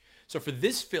age. So for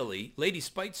this filly, Lady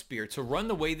Speitspear, to run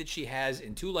the way that she has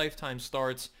in 2 lifetime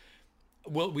starts,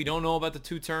 well, we don't know about the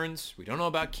 2 turns. We don't know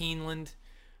about Keeneland.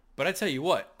 But I tell you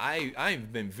what,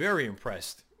 I've been very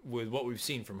impressed with what we've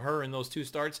seen from her in those 2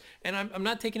 starts. And I'm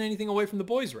not taking anything away from the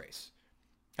boys' race.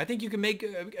 I think you can make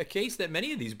a case that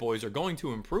many of these boys are going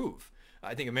to improve.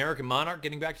 I think American Monarch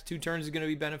getting back to 2 turns is going to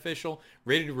be beneficial.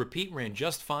 Ready to Repeat ran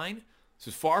just fine. This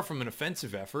was far from an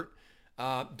offensive effort.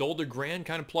 Dolder Grand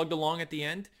kind of plugged along at the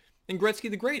end. And Gretzky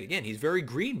the Great, again, he's very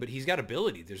green, but he's got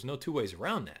ability. There's no 2 ways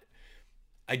around that.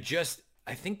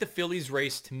 I think the fillies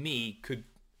race to me could,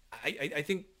 I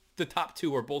think the top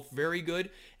 2 are both very good.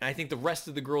 And I think the rest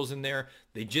of the girls in there,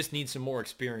 they just need some more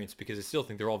experience because I still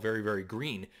think they're all very, very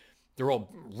green. They're all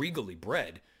regally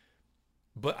bred.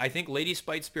 But I think Lady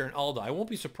Speitspear and Alda, I won't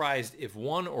be surprised if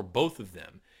one or both of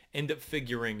them end up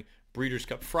figuring Breeders'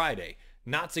 Cup Friday.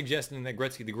 Not suggesting that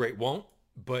Gretzky the Great won't,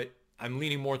 but I'm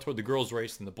leaning more toward the girls'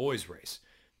 race than the boys' race.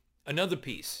 Another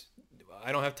piece.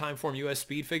 I don't have time for them, U.S.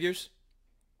 Speed figures.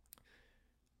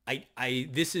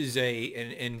 This is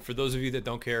and for those of you that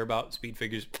don't care about speed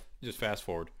figures, just fast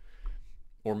forward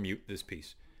or mute this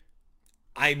piece.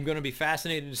 I'm going to be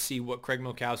fascinated to see what Craig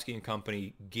Milkowski and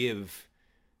company give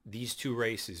these 2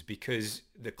 races because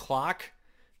the clock,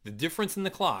 the difference in the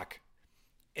clock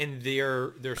and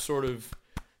their sort of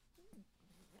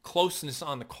closeness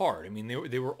on the card. I mean,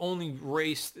 they were only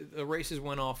raced, the races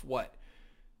went off, what,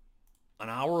 an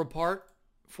hour apart?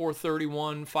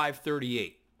 4:31,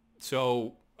 5:38.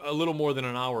 So a little more than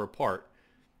an hour apart.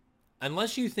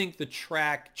 Unless you think the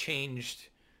track changed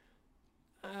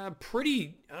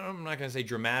pretty, I'm not going to say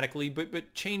dramatically,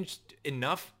 but changed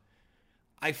enough,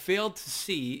 I failed to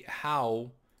see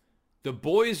how the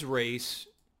boys race,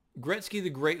 Gretzky the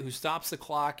Great, who stops the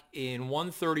clock in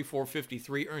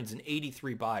 1:34.53, earns an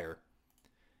 83 buyer.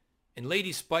 And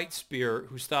Lady Speitspear,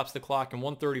 who stops the clock in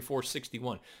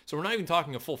 1:34.61. So we're not even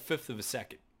talking a full 1/5 of a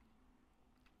second.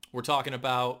 We're talking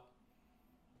about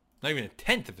not even a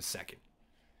 1/10 of a second.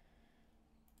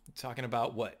 We're talking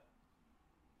about what?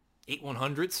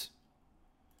 8/100ths?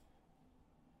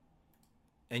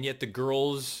 And yet the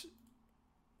girls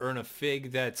earn a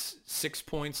fig that's 6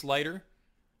 points lighter.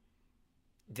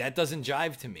 That doesn't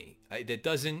jive to me. That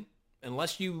doesn't,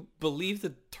 unless you believe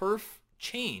the turf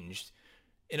changed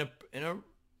in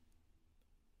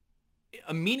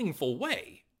a meaningful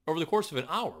way over the course of an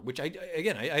hour, which I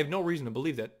have no reason to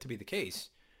believe that to be the case.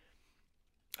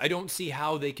 I don't see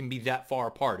how they can be that far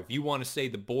apart. If you want to say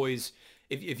the boys,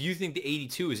 if you think the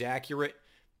 82 is accurate,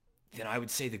 then I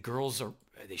would say the girls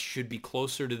they should be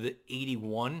closer to the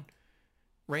 81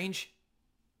 range.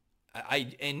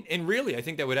 And really, I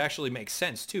think that would actually make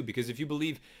sense too, because if you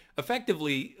believe,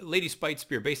 effectively, Lady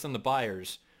Speitspear, based on the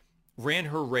buyers, ran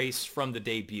her race from the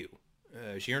debut.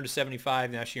 She earned a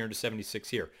 75, now she earned a 76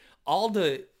 here.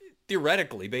 Alda,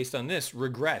 theoretically, based on this,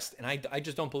 regressed, and I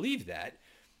just don't believe that.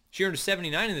 She earned a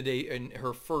 79 in the day in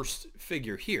her first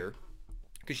figure here,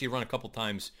 because she had run a couple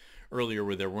times earlier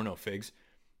where there were no figs.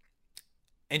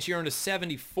 And she earned a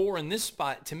 74 in this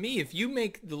spot. To me, if you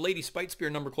make the Lady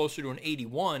Speitspear number closer to an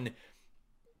 81,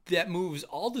 that moves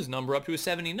Alda's number up to a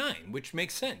 79, which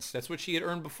makes sense. That's what she had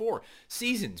earned before.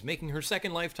 Seasons, making her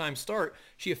second lifetime start,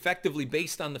 she effectively,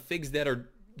 based on the figs that are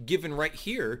given right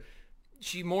here,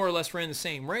 she more or less ran the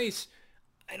same race.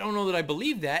 I don't know that I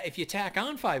believe that. If you tack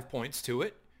on 5 points to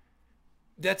it,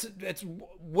 that's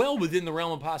well within the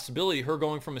realm of possibility, her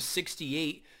going from a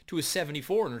 68 to a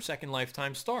 74 in her second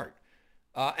lifetime start.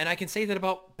 And I can say that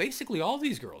about basically all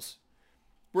these girls.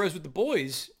 Whereas with the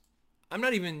boys, I'm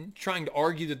not even trying to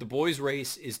argue that the boys'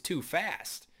 race is too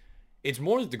fast. It's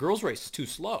more that the girls' race is too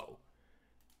slow.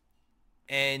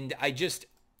 And I'm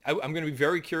going to be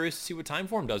very curious to see what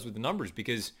Timeform does with the numbers,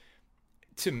 because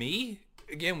to me,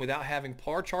 again, without having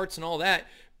par charts and all that,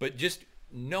 but just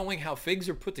knowing how figs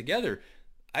are put together,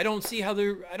 I don't see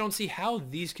how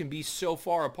these can be so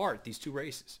far apart, these two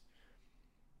races.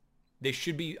 They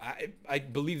should be, I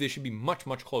believe they should be much,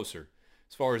 much closer.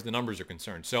 as far as the numbers are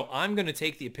concerned. So I'm going to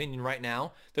take the opinion right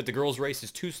now that the girls' race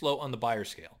is too slow on the buyer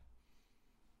scale.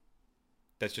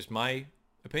 That's just my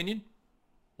opinion.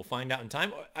 We'll find out in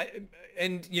time.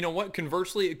 And you know what?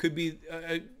 Conversely, it could be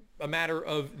a matter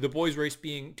of the boys' race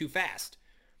being too fast.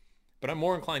 But I'm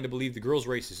more inclined to believe the girls'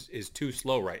 race is too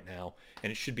slow right now,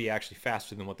 and it should be actually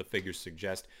faster than what the figures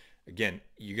suggest. Again,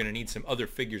 you're going to need some other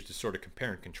figures to sort of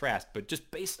compare and contrast, but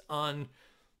just based on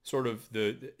sort of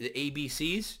the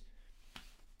ABCs,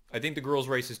 I think the girls'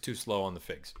 race is too slow on the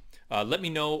figs. Let me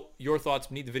know your thoughts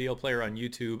beneath the video player on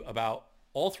YouTube about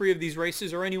all three of these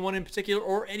races, or any one in particular,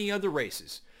 or any other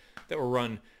races that were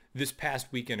run this past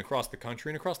weekend across the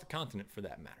country and across the continent for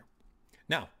that matter.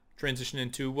 Now, transition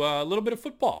into a little bit of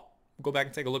football. We'll go back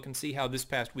and take a look and see how this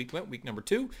past week went, week number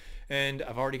 2, and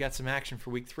I've already got some action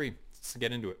for week 3. Let's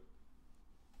get into it.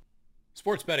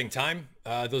 Sports betting time.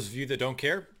 Those of you that don't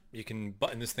care, you can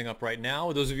button this thing up right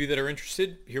now. Those of you that are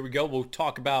interested, here we go. We'll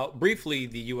talk about briefly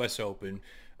the U.S. Open.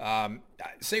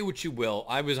 Say what you will.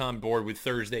 I was on board with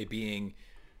Thursday being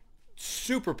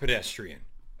super pedestrian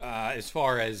as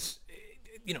far as,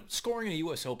 scoring in a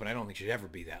U.S. Open. I don't think should ever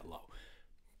be that low.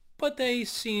 But they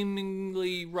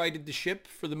seemingly righted the ship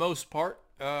for the most part.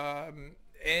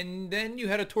 And then you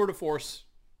had a tour de force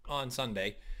on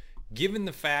Sunday, given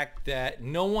the fact that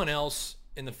no one else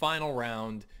in the final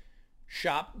round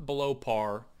shot below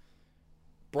par.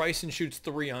 Bryson shoots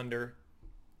 3 under,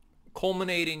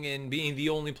 culminating in being the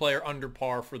only player under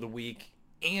par for the week.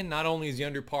 And not only is he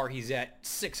under par, he's at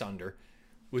 6 under,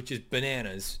 which is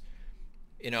bananas.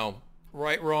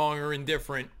 Right, wrong, or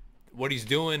indifferent, what he's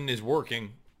doing is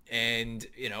working. And,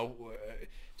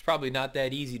 it's probably not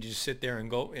that easy to just sit there and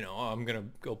go, I'm going to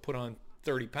go put on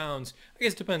 30 pounds. I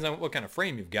guess it depends on what kind of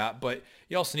frame you've got, but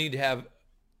you also need to have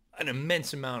an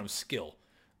immense amount of skill.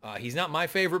 He's not my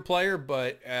favorite player,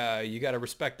 but you got to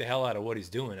respect the hell out of what he's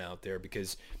doing out there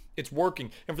because it's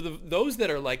working. And for those that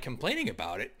are like complaining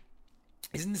about it,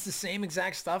 isn't this the same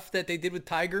exact stuff that they did with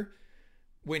Tiger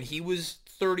when he was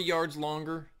 30 yards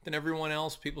longer than everyone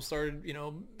else? People started,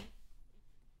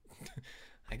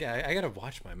 I gotta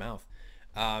watch my mouth.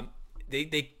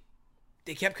 They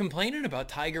kept complaining about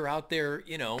Tiger out there,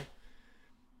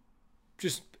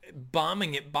 just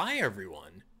bombing it by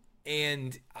everyone.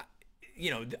 And,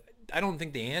 I don't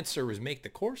think the answer was make the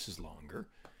courses longer.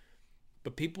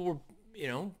 But people were,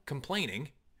 complaining,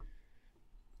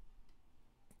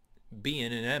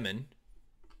 being and emming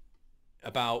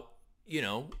about, we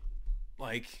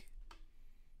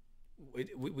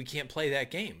can't play that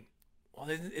game. Well,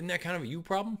 isn't that kind of a you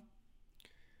problem?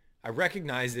 I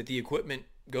recognize that the equipment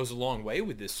goes a long way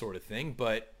with this sort of thing,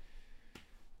 but,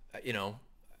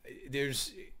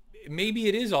 maybe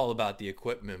it is all about the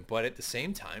equipment, but at the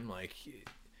same time,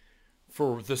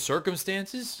 for the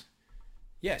circumstances,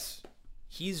 yes,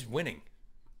 he's winning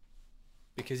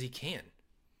because he can.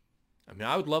 I mean,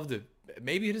 I would love to,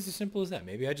 maybe it is as simple as that.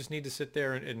 Maybe I just need to sit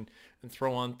there and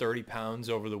throw on 30 pounds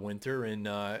over the winter and,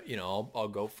 I'll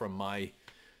go from my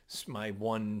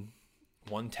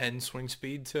 110 swing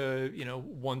speed to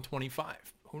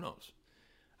 125. Who knows?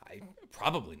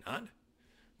 Probably not,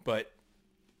 but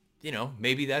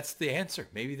maybe that's the answer.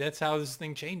 Maybe that's how this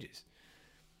thing changes.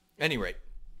 Anyway,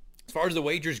 as far as the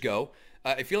wagers go,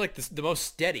 I feel like the most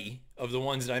steady of the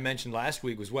ones that I mentioned last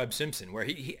week was Webb Simpson, where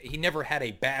he never had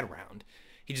a bad round.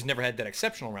 He just never had that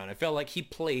exceptional round. I felt like he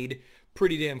played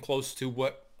pretty damn close to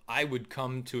what I would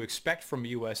come to expect from a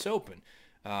U.S. Open.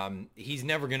 He's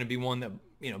never going to be one that,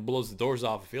 blows the doors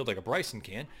off the field like a Bryson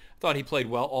can. I thought he played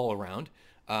well all around.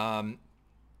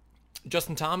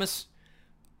 Justin Thomas,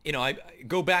 I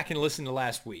go back and listen to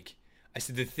last week. I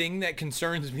said the thing that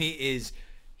concerns me is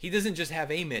he doesn't just have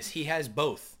a miss. He has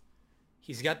both.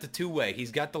 He's got the two-way.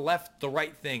 He's got the left, the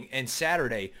right thing. And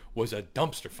Saturday was a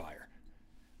dumpster fire.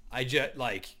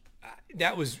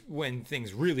 That was when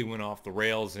things really went off the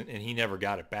rails, and he never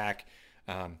got it back.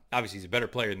 Obviously, he's a better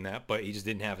player than that, but he just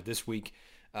didn't have it this week.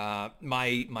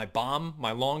 My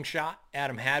long shot,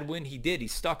 Adam Hadwin, he did. He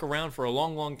stuck around for a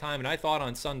long, long time, and I thought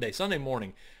on Sunday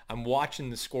morning, I'm watching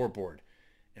the scoreboard,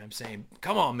 and I'm saying,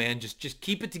 come on, man, just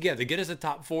keep it together. Get us a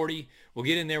top 40. We'll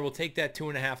get in there. We'll take that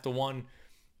 2.5 to 1,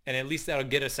 and at least that'll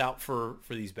get us out for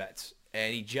these bets.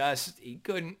 And he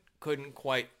couldn't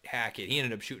quite hack it. He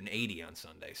ended up shooting 80 on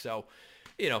Sunday. So,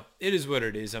 it is what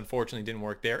it is. Unfortunately, it didn't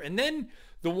work there. And then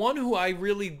the one who I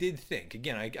really did think,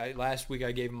 again, I last week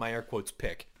I gave him my air quotes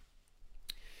pick.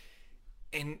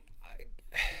 And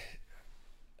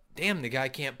damn, the guy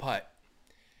can't putt.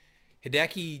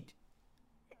 Hideki,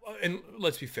 and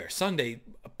let's be fair, Sunday,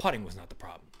 putting was not the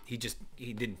problem. He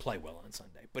didn't play well on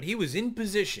Sunday. But he was in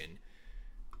position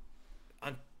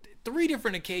on 3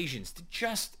 different occasions to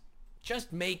just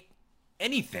Just make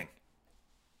anything.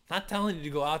 Not telling you to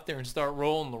go out there and start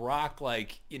rolling the rock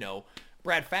like,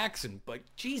 Brad Faxon, but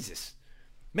Jesus,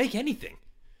 make anything.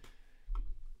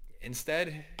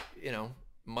 Instead,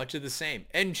 much of the same.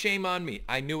 And shame on me.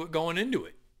 I knew it going into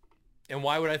it. And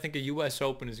why would I think a U.S.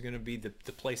 Open is going to be the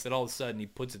place that all of a sudden he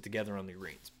puts it together on the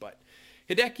greens? But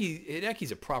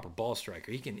Hideki's a proper ball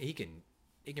striker. He can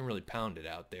really pound it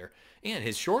out there. And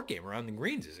his short game around the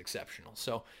greens is exceptional.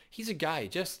 So he's a guy,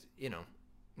 just,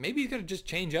 maybe you got to just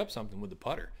change up something with the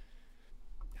putter.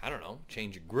 I don't know,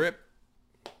 change your grip,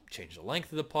 change the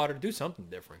length of the putter, do something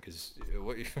different. Because,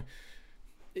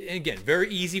 again,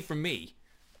 very easy for me,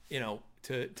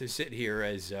 to sit here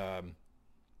as,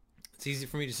 it's easy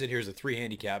for me to sit here as a 3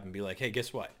 handicap and be like, hey,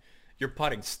 guess what? Your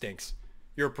putting stinks.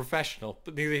 You're a professional,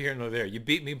 but neither here nor there. You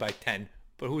beat me by 10,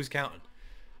 but who's counting?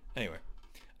 Anyway,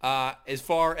 as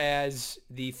far as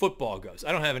the football goes,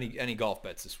 I don't have any golf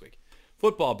bets this week.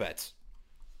 Football bets.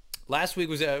 Last week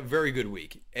was a very good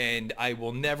week, and I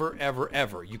will never, ever,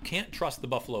 ever. You can't trust the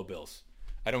Buffalo Bills.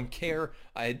 I don't care.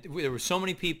 There were so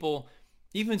many people,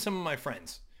 even some of my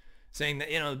friends, saying that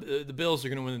the Bills are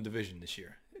going to win the division this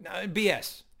year.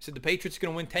 BS. I said the Patriots are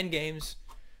going to win 10 games,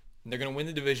 and they're going to win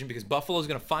the division because Buffalo's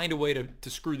going to find a way to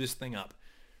screw this thing up.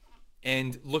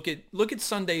 And look at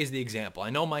Sunday as the example. I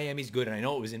know Miami's good, and I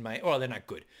know it was in well, they're not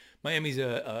good. Miami's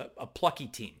a plucky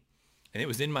team, and it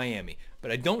was in Miami.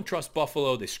 But I don't trust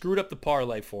Buffalo. They screwed up the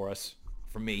parlay for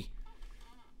me.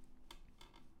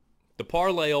 The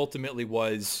parlay ultimately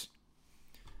was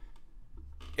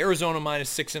Arizona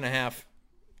minus 6.5,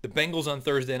 the Bengals on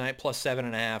Thursday night plus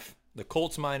 7.5, the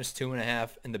Colts minus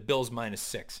 2.5, and the Bills minus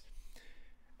 6.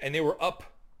 And they were up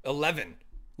 11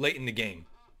 late in the game.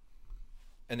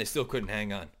 And they still couldn't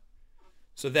hang on.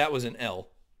 So that was an L.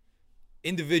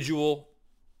 Individual.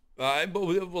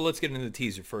 Well, let's get into the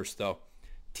teaser first, though.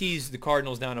 Tease the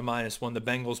Cardinals down to -1, the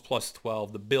Bengals plus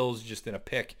 12, the Bills just in a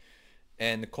pick,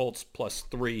 and the Colts plus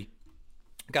 3.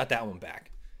 Got that one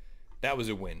back. That was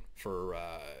a win for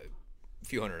a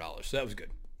few $100s, so that was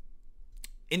good.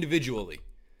 Individually,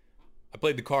 I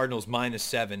played the Cardinals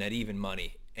 -7 at even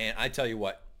money, and I tell you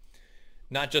what,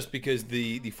 not just because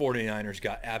the 49ers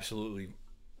got absolutely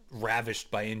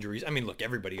ravished by injuries. I mean, look,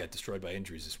 everybody got destroyed by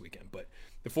injuries this weekend, but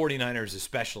the 49ers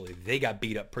especially, they got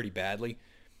beat up pretty badly.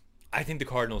 I think the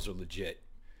Cardinals are legit.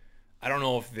 I don't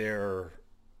know if they're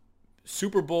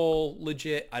Super Bowl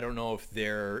legit. I don't know if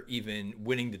they're even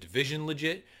winning the division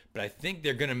legit, but I think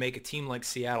they're going to make a team like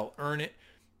Seattle earn it.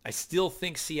 I still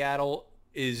think Seattle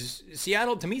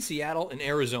and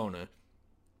Arizona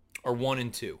are 1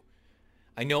 and 2.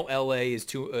 I know LA is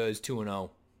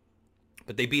 2-0,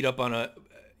 but they beat up on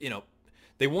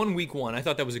they won week 1. I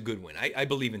thought that was a good win. I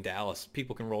believe in Dallas.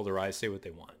 People can roll their eyes, say what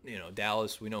they want.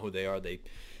 Dallas, we know who they are. They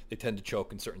tend to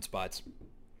choke in certain spots.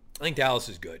 I think Dallas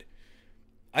is good.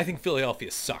 I think Philadelphia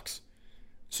sucks.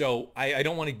 So I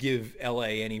don't want to give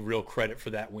LA any real credit for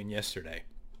that win yesterday.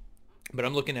 But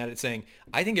I'm looking at it saying,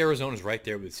 I think Arizona's right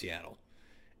there with Seattle.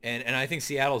 And I think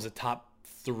Seattle's a top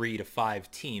 3 to 5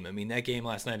 team. I mean, that game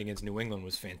last night against New England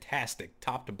was fantastic.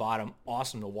 Top to bottom,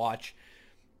 awesome to watch.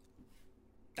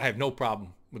 I have no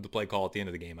problem with the play call at the end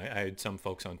of the game. I had some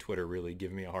folks on Twitter really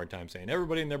giving me a hard time saying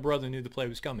everybody and their brother knew the play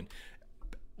was coming.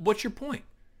 What's your point?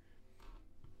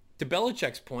 To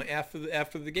Belichick's point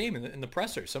after the game in the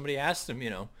presser, somebody asked him,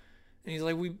 and he's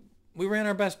like, we ran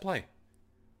our best play.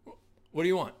 What do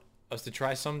you want? Us to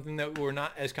try something that we're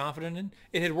not as confident in?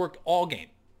 It had worked all game.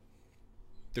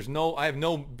 I have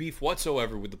no beef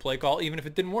whatsoever with the play call, even if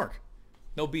it didn't work.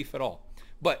 No beef at all.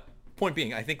 But point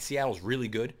being, I think Seattle's really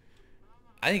good.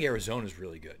 I think Arizona's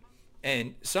really good.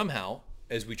 And somehow,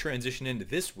 as we transition into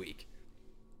this week,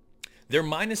 they're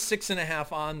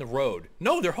 -6.5 on the road.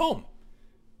 No, they're home.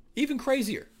 Even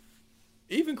crazier.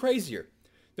 Even crazier.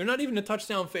 They're not even a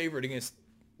touchdown favorite against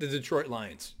the Detroit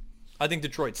Lions. I think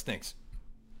Detroit stinks.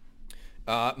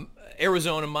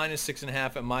 Arizona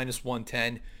 -6.5 at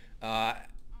 -110.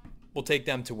 We'll take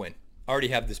them to win. I already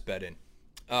have this bet in.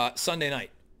 Sunday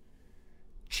night.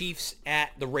 Chiefs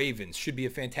at the Ravens. Should be a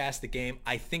fantastic game.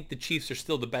 I think the Chiefs are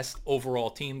still the best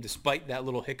overall team despite that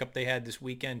little hiccup they had this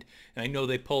weekend. And I know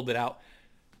they pulled it out.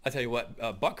 I tell you what,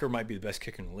 Butker might be the best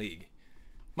kicker in the league.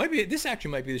 This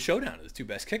actually might be the showdown of the 2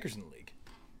 best kickers in the league.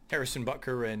 Harrison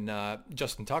Butker and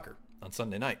Justin Tucker on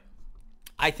Sunday night.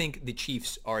 I think the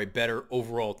Chiefs are a better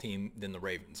overall team than the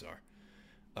Ravens are.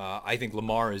 I think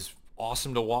Lamar is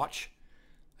awesome to watch.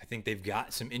 I think they've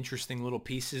got some interesting little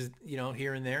pieces,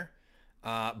 here and there.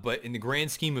 But in the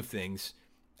grand scheme of things,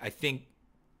 I think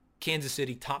Kansas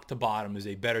City, top to bottom, is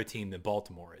a better team than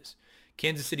Baltimore is.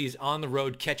 Kansas City is on the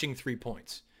road catching 3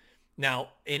 points.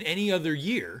 Now, in any other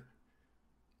year,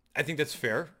 I think that's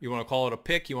fair. You want to call it a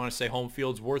pick? You want to say home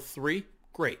field's worth 3?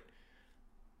 Great.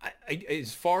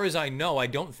 As far as I know, I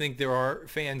don't think there are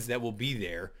fans that will be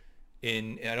there.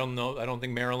 I don't know. I don't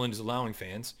think Maryland is allowing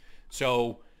fans.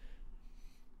 So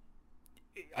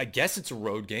I guess it's a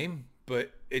road game,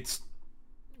 but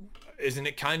isn't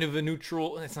it kind of a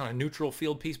neutral? It's not a neutral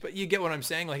field piece, but you get what I'm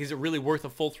saying. Like, is it really worth a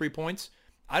full 3 points?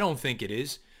 I don't think it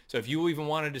is. So if you even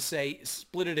wanted to say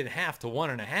split it in half to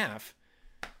 1.5,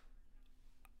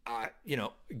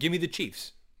 give me the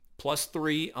Chiefs.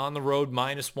 +3 on the road,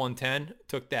 -110.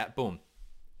 Took that. Boom.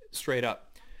 Straight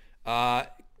up.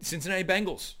 Cincinnati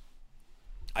Bengals.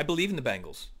 I believe in the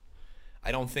Bengals.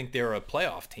 I don't think they're a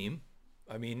playoff team.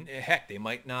 I mean, heck, they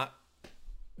might not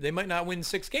win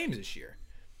 6 games this year.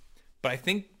 But I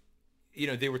think,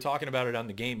 they were talking about it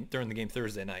during the game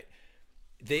Thursday night.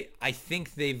 I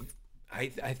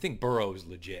think Burrow is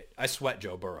legit. I sweat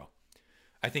Joe Burrow.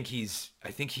 I think he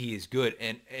is good.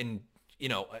 And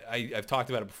I've talked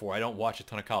about it before. I don't watch a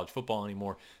ton of college football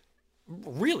anymore.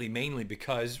 Really, mainly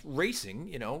because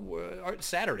racing, our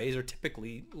Saturdays are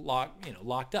typically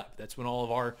locked up. That's when all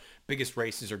of our biggest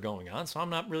races are going on. So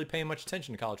I'm not really paying much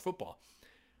attention to college football.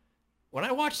 When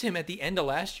I watched him at the end of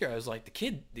last year, I was like, the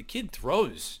kid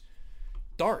throws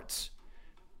darts.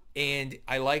 And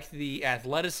I like the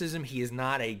athleticism. He is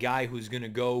not a guy who's going to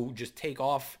go just take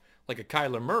off like a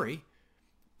Kyler Murray.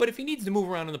 But if he needs to move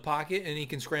around in the pocket and he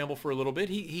can scramble for a little bit,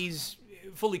 he's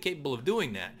fully capable of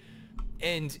doing that.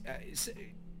 And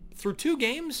through 2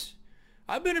 games,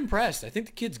 I've been impressed. I think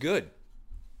the kid's good.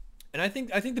 And I think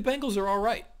the Bengals are all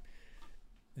right.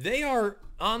 They are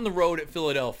on the road at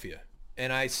Philadelphia.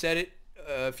 And I said it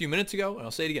a few minutes ago, and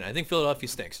I'll say it again. I think Philadelphia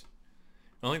stinks.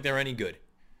 I don't think they're any good.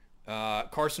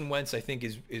 Carson Wentz, I think,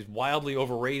 is wildly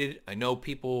overrated. I know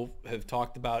people have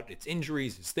talked about its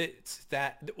injuries, it's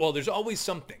that. Well, there's always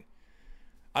something.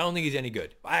 I don't think he's any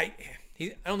good. I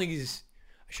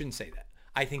shouldn't say that.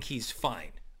 I think he's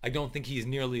fine. I don't think he's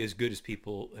nearly as good as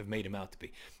people have made him out to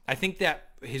be. I think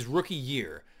that his rookie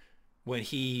year, when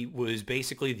he was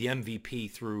basically the MVP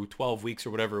through 12 weeks or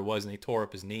whatever it was, and they tore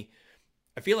up his knee,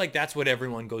 I feel like that's what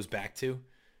everyone goes back to.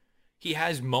 He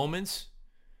has moments,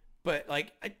 but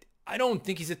I don't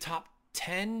think he's a top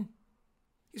 10.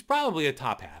 He's probably a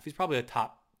top half. He's probably a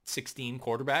top 16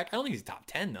 quarterback. I don't think he's a top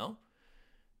 10, though.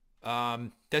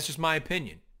 That's just my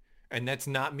opinion. And that's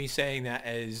not me saying that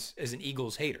as an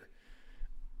Eagles hater.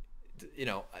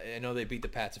 I know they beat the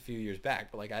Pats a few years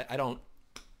back, but I don't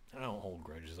hold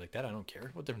grudges like that. I don't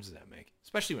care. What difference does that make?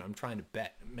 Especially when I'm trying to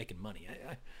bet. I'm making money.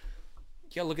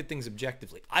 You got to look at things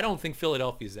objectively. I don't think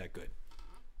Philadelphia is that good.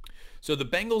 So the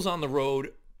Bengals on the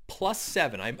road,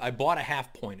 +7. I bought a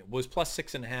half point. It was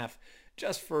 +6.5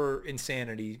 just for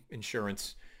insanity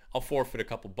insurance. I'll forfeit a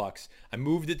couple bucks. I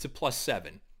moved it to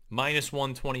 +7,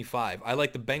 -125. I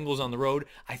like the Bengals on the road.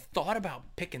 I thought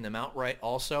about picking them outright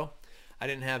also. I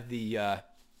didn't have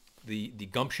the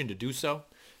gumption to do so.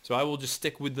 So I will just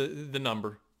stick with the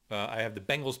number. I have the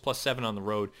Bengals +7 on the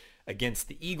road against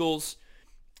the Eagles.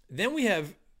 Then we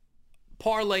have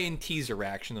parlay and teaser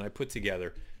action that I put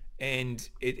together. And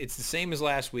it's the same as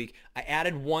last week. I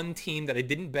added one team that I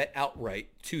didn't bet outright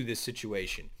to this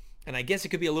situation. And I guess it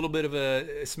could be a little bit of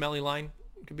a smelly line.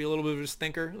 It could be a little bit of a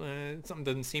stinker. Something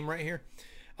doesn't seem right here.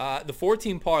 The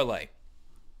 4-team parlay.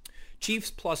 Chiefs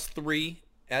 +3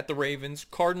 at the Ravens.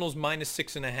 Cardinals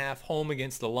 -6.5 home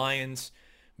against the Lions.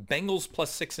 Bengals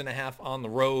 +6.5 on the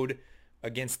road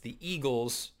against the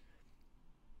Eagles.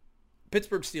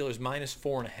 Pittsburgh Steelers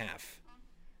 -4.5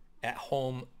 at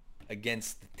home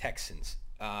against the Texans.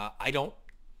 I don't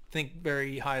think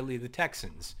very highly of the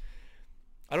Texans.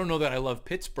 I don't know that I love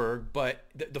Pittsburgh, but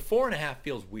the 4.5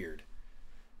 feels weird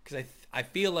because I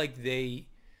feel like they,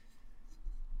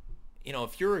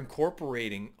 if you're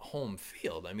incorporating home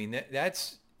field, I mean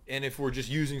that's, and if we're just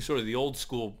using sort of the old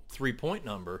school 3-point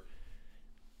number,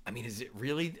 I mean,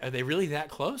 are they really that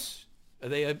close? Are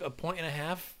they a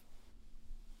 1.5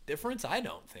 difference? I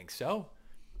don't think so.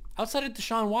 Outside of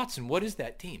Deshaun Watson, what is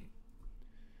that team?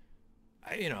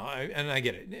 I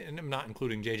get it, and I'm not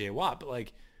including J.J. Watt,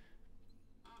 but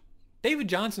David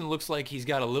Johnson looks like he's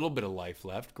got a little bit of life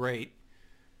left. Great.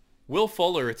 Will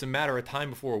Fuller, it's a matter of time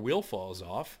before a wheel falls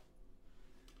off.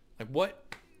 What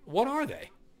are they?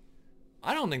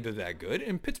 I don't think they're that good.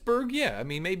 And Pittsburgh, yeah, I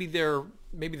mean, maybe they're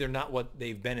not what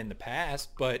they've been in the past,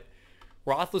 but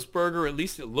Roethlisberger, at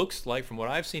least it looks like from what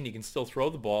I've seen, he can still throw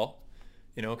the ball,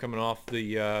 coming off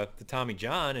the Tommy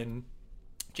John. And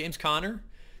James Conner,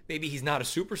 maybe he's not a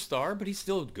superstar, but he's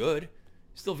still good.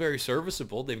 Still very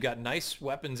serviceable. They've got nice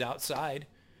weapons outside,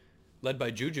 led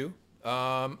by Juju.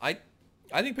 I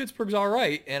think Pittsburgh's all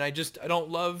right, and I don't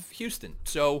love Houston.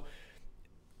 So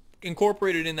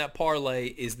incorporated in that parlay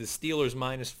is the Steelers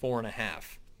minus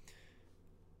 4.5.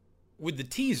 With the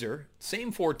teaser,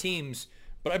 same 4 teams,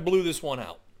 but I blew this one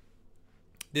out.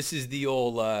 This is the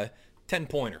old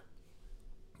 10-pointer.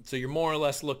 So you're more or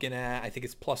less looking at, I think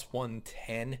it's plus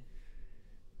 110.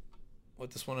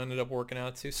 What this one ended up working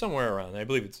out to, somewhere around there. I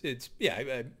believe it's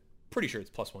I'm pretty sure it's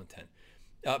plus 110.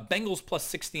 Bengals plus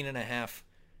 16.5.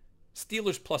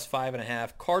 Steelers plus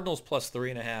 5.5. Cardinals plus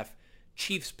 3.5.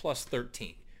 Chiefs plus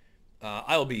 13.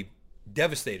 I'll be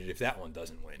devastated if that one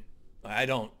doesn't win. I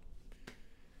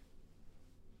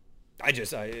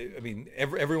mean,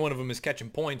 every one of them is catching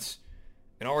points,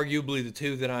 and arguably the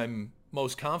 2 that I'm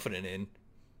most confident in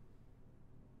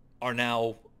are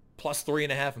now plus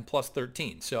 3.5 and plus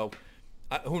 13. So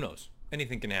who knows?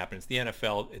 Anything can happen. It's the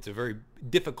NFL. It's a very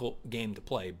difficult game to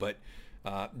play, but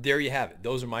there you have it.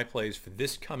 Those are my plays for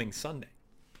this coming Sunday.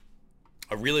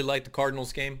 I really like the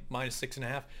Cardinals game, minus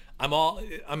 6.5.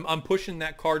 I'm pushing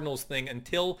that Cardinals thing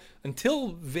until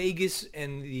Vegas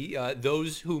and the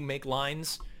those who make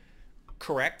lines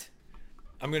correct.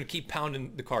 I'm going to keep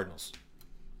pounding the Cardinals,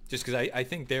 just because I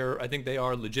think they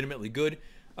are legitimately good.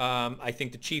 I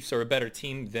think the Chiefs are a better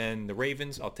team than the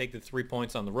Ravens. I'll take the 3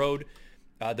 points on the road.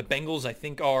 The Bengals, I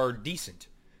think, are decent.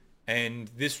 And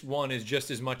this one is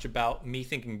just as much about me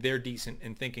thinking they're decent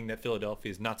and thinking that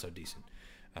Philadelphia is not so decent.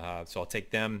 So I'll take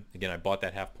them. Again, I bought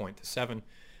that half point to 7.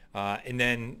 And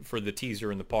then for the teaser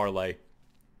and the parlay,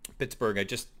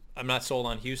 Pittsburgh, I'm not sold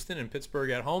on Houston and Pittsburgh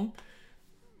at home.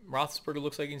 Roethlisberger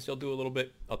looks like he can still do a little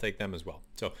bit. I'll take them as well.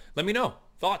 So let me know.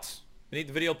 Thoughts? Beneath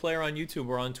the video player on YouTube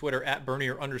or on Twitter at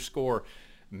Bernier_Matt.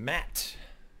 That's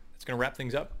going to wrap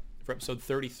things up for episode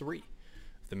 33 of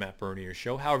the Matt Bernier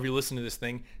Show. However you listen to this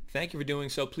thing, thank you for doing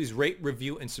so. Please rate,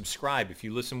 review, and subscribe if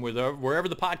you listen wherever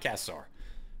the podcasts are.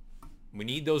 We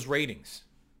need those ratings.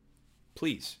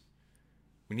 Please.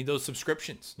 We need those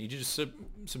subscriptions. Need you to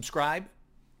subscribe.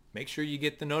 Make sure you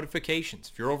get the notifications.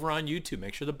 If you're over on YouTube,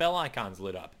 make sure the bell icon's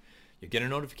lit up. You get a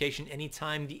notification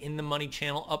anytime the In the Money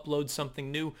channel uploads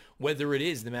something new, whether it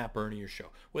is the Matt Bernier Show,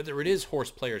 whether it is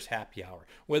Horse Players Happy Hour,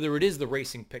 whether it is the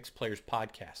Racing Picks Players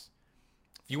Podcast.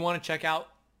 If you want to check out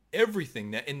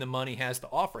everything that In the Money has to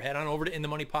offer, head on over to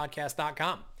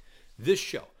inthemoneypodcast.com. This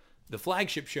show, the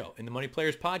flagship show, In the Money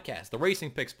Players Podcast, the Racing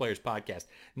Picks Players Podcast,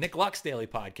 Nick Luck's Daily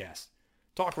Podcast,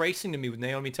 Talk Racing to Me with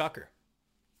Naomi Tucker,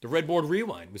 the Redboard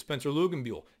Rewind with Spencer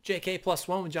Luganbuehl, JK Plus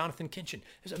One with Jonathan Kinchin.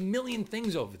 There's a million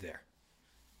things over there.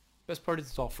 Best part is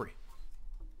it's all free.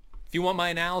 If you want my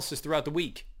analysis throughout the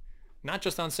week, not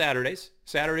just on Saturdays.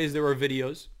 Saturdays there are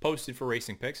videos posted for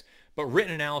Racing Picks, but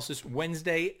written analysis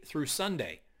Wednesday through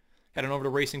Sunday. Head on over to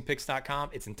racingpicks.com.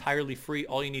 It's entirely free.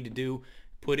 All you need to do,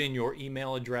 put in your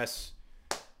email address,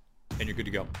 and you're good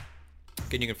to go.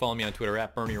 Again, you can follow me on Twitter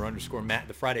at Bernier_Matt.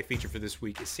 The Friday feature for this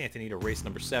week is Santa Anita race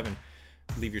number 7.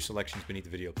 Leave your selections beneath the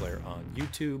video player on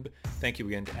YouTube. Thank you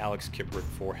again to Alex Kibrick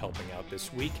for helping out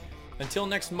this week. Until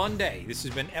next Monday, this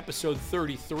has been episode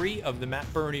 33 of the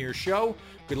Matt Bernier Show.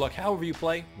 Good luck however you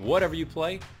play, whatever you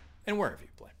play, and wherever you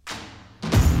play.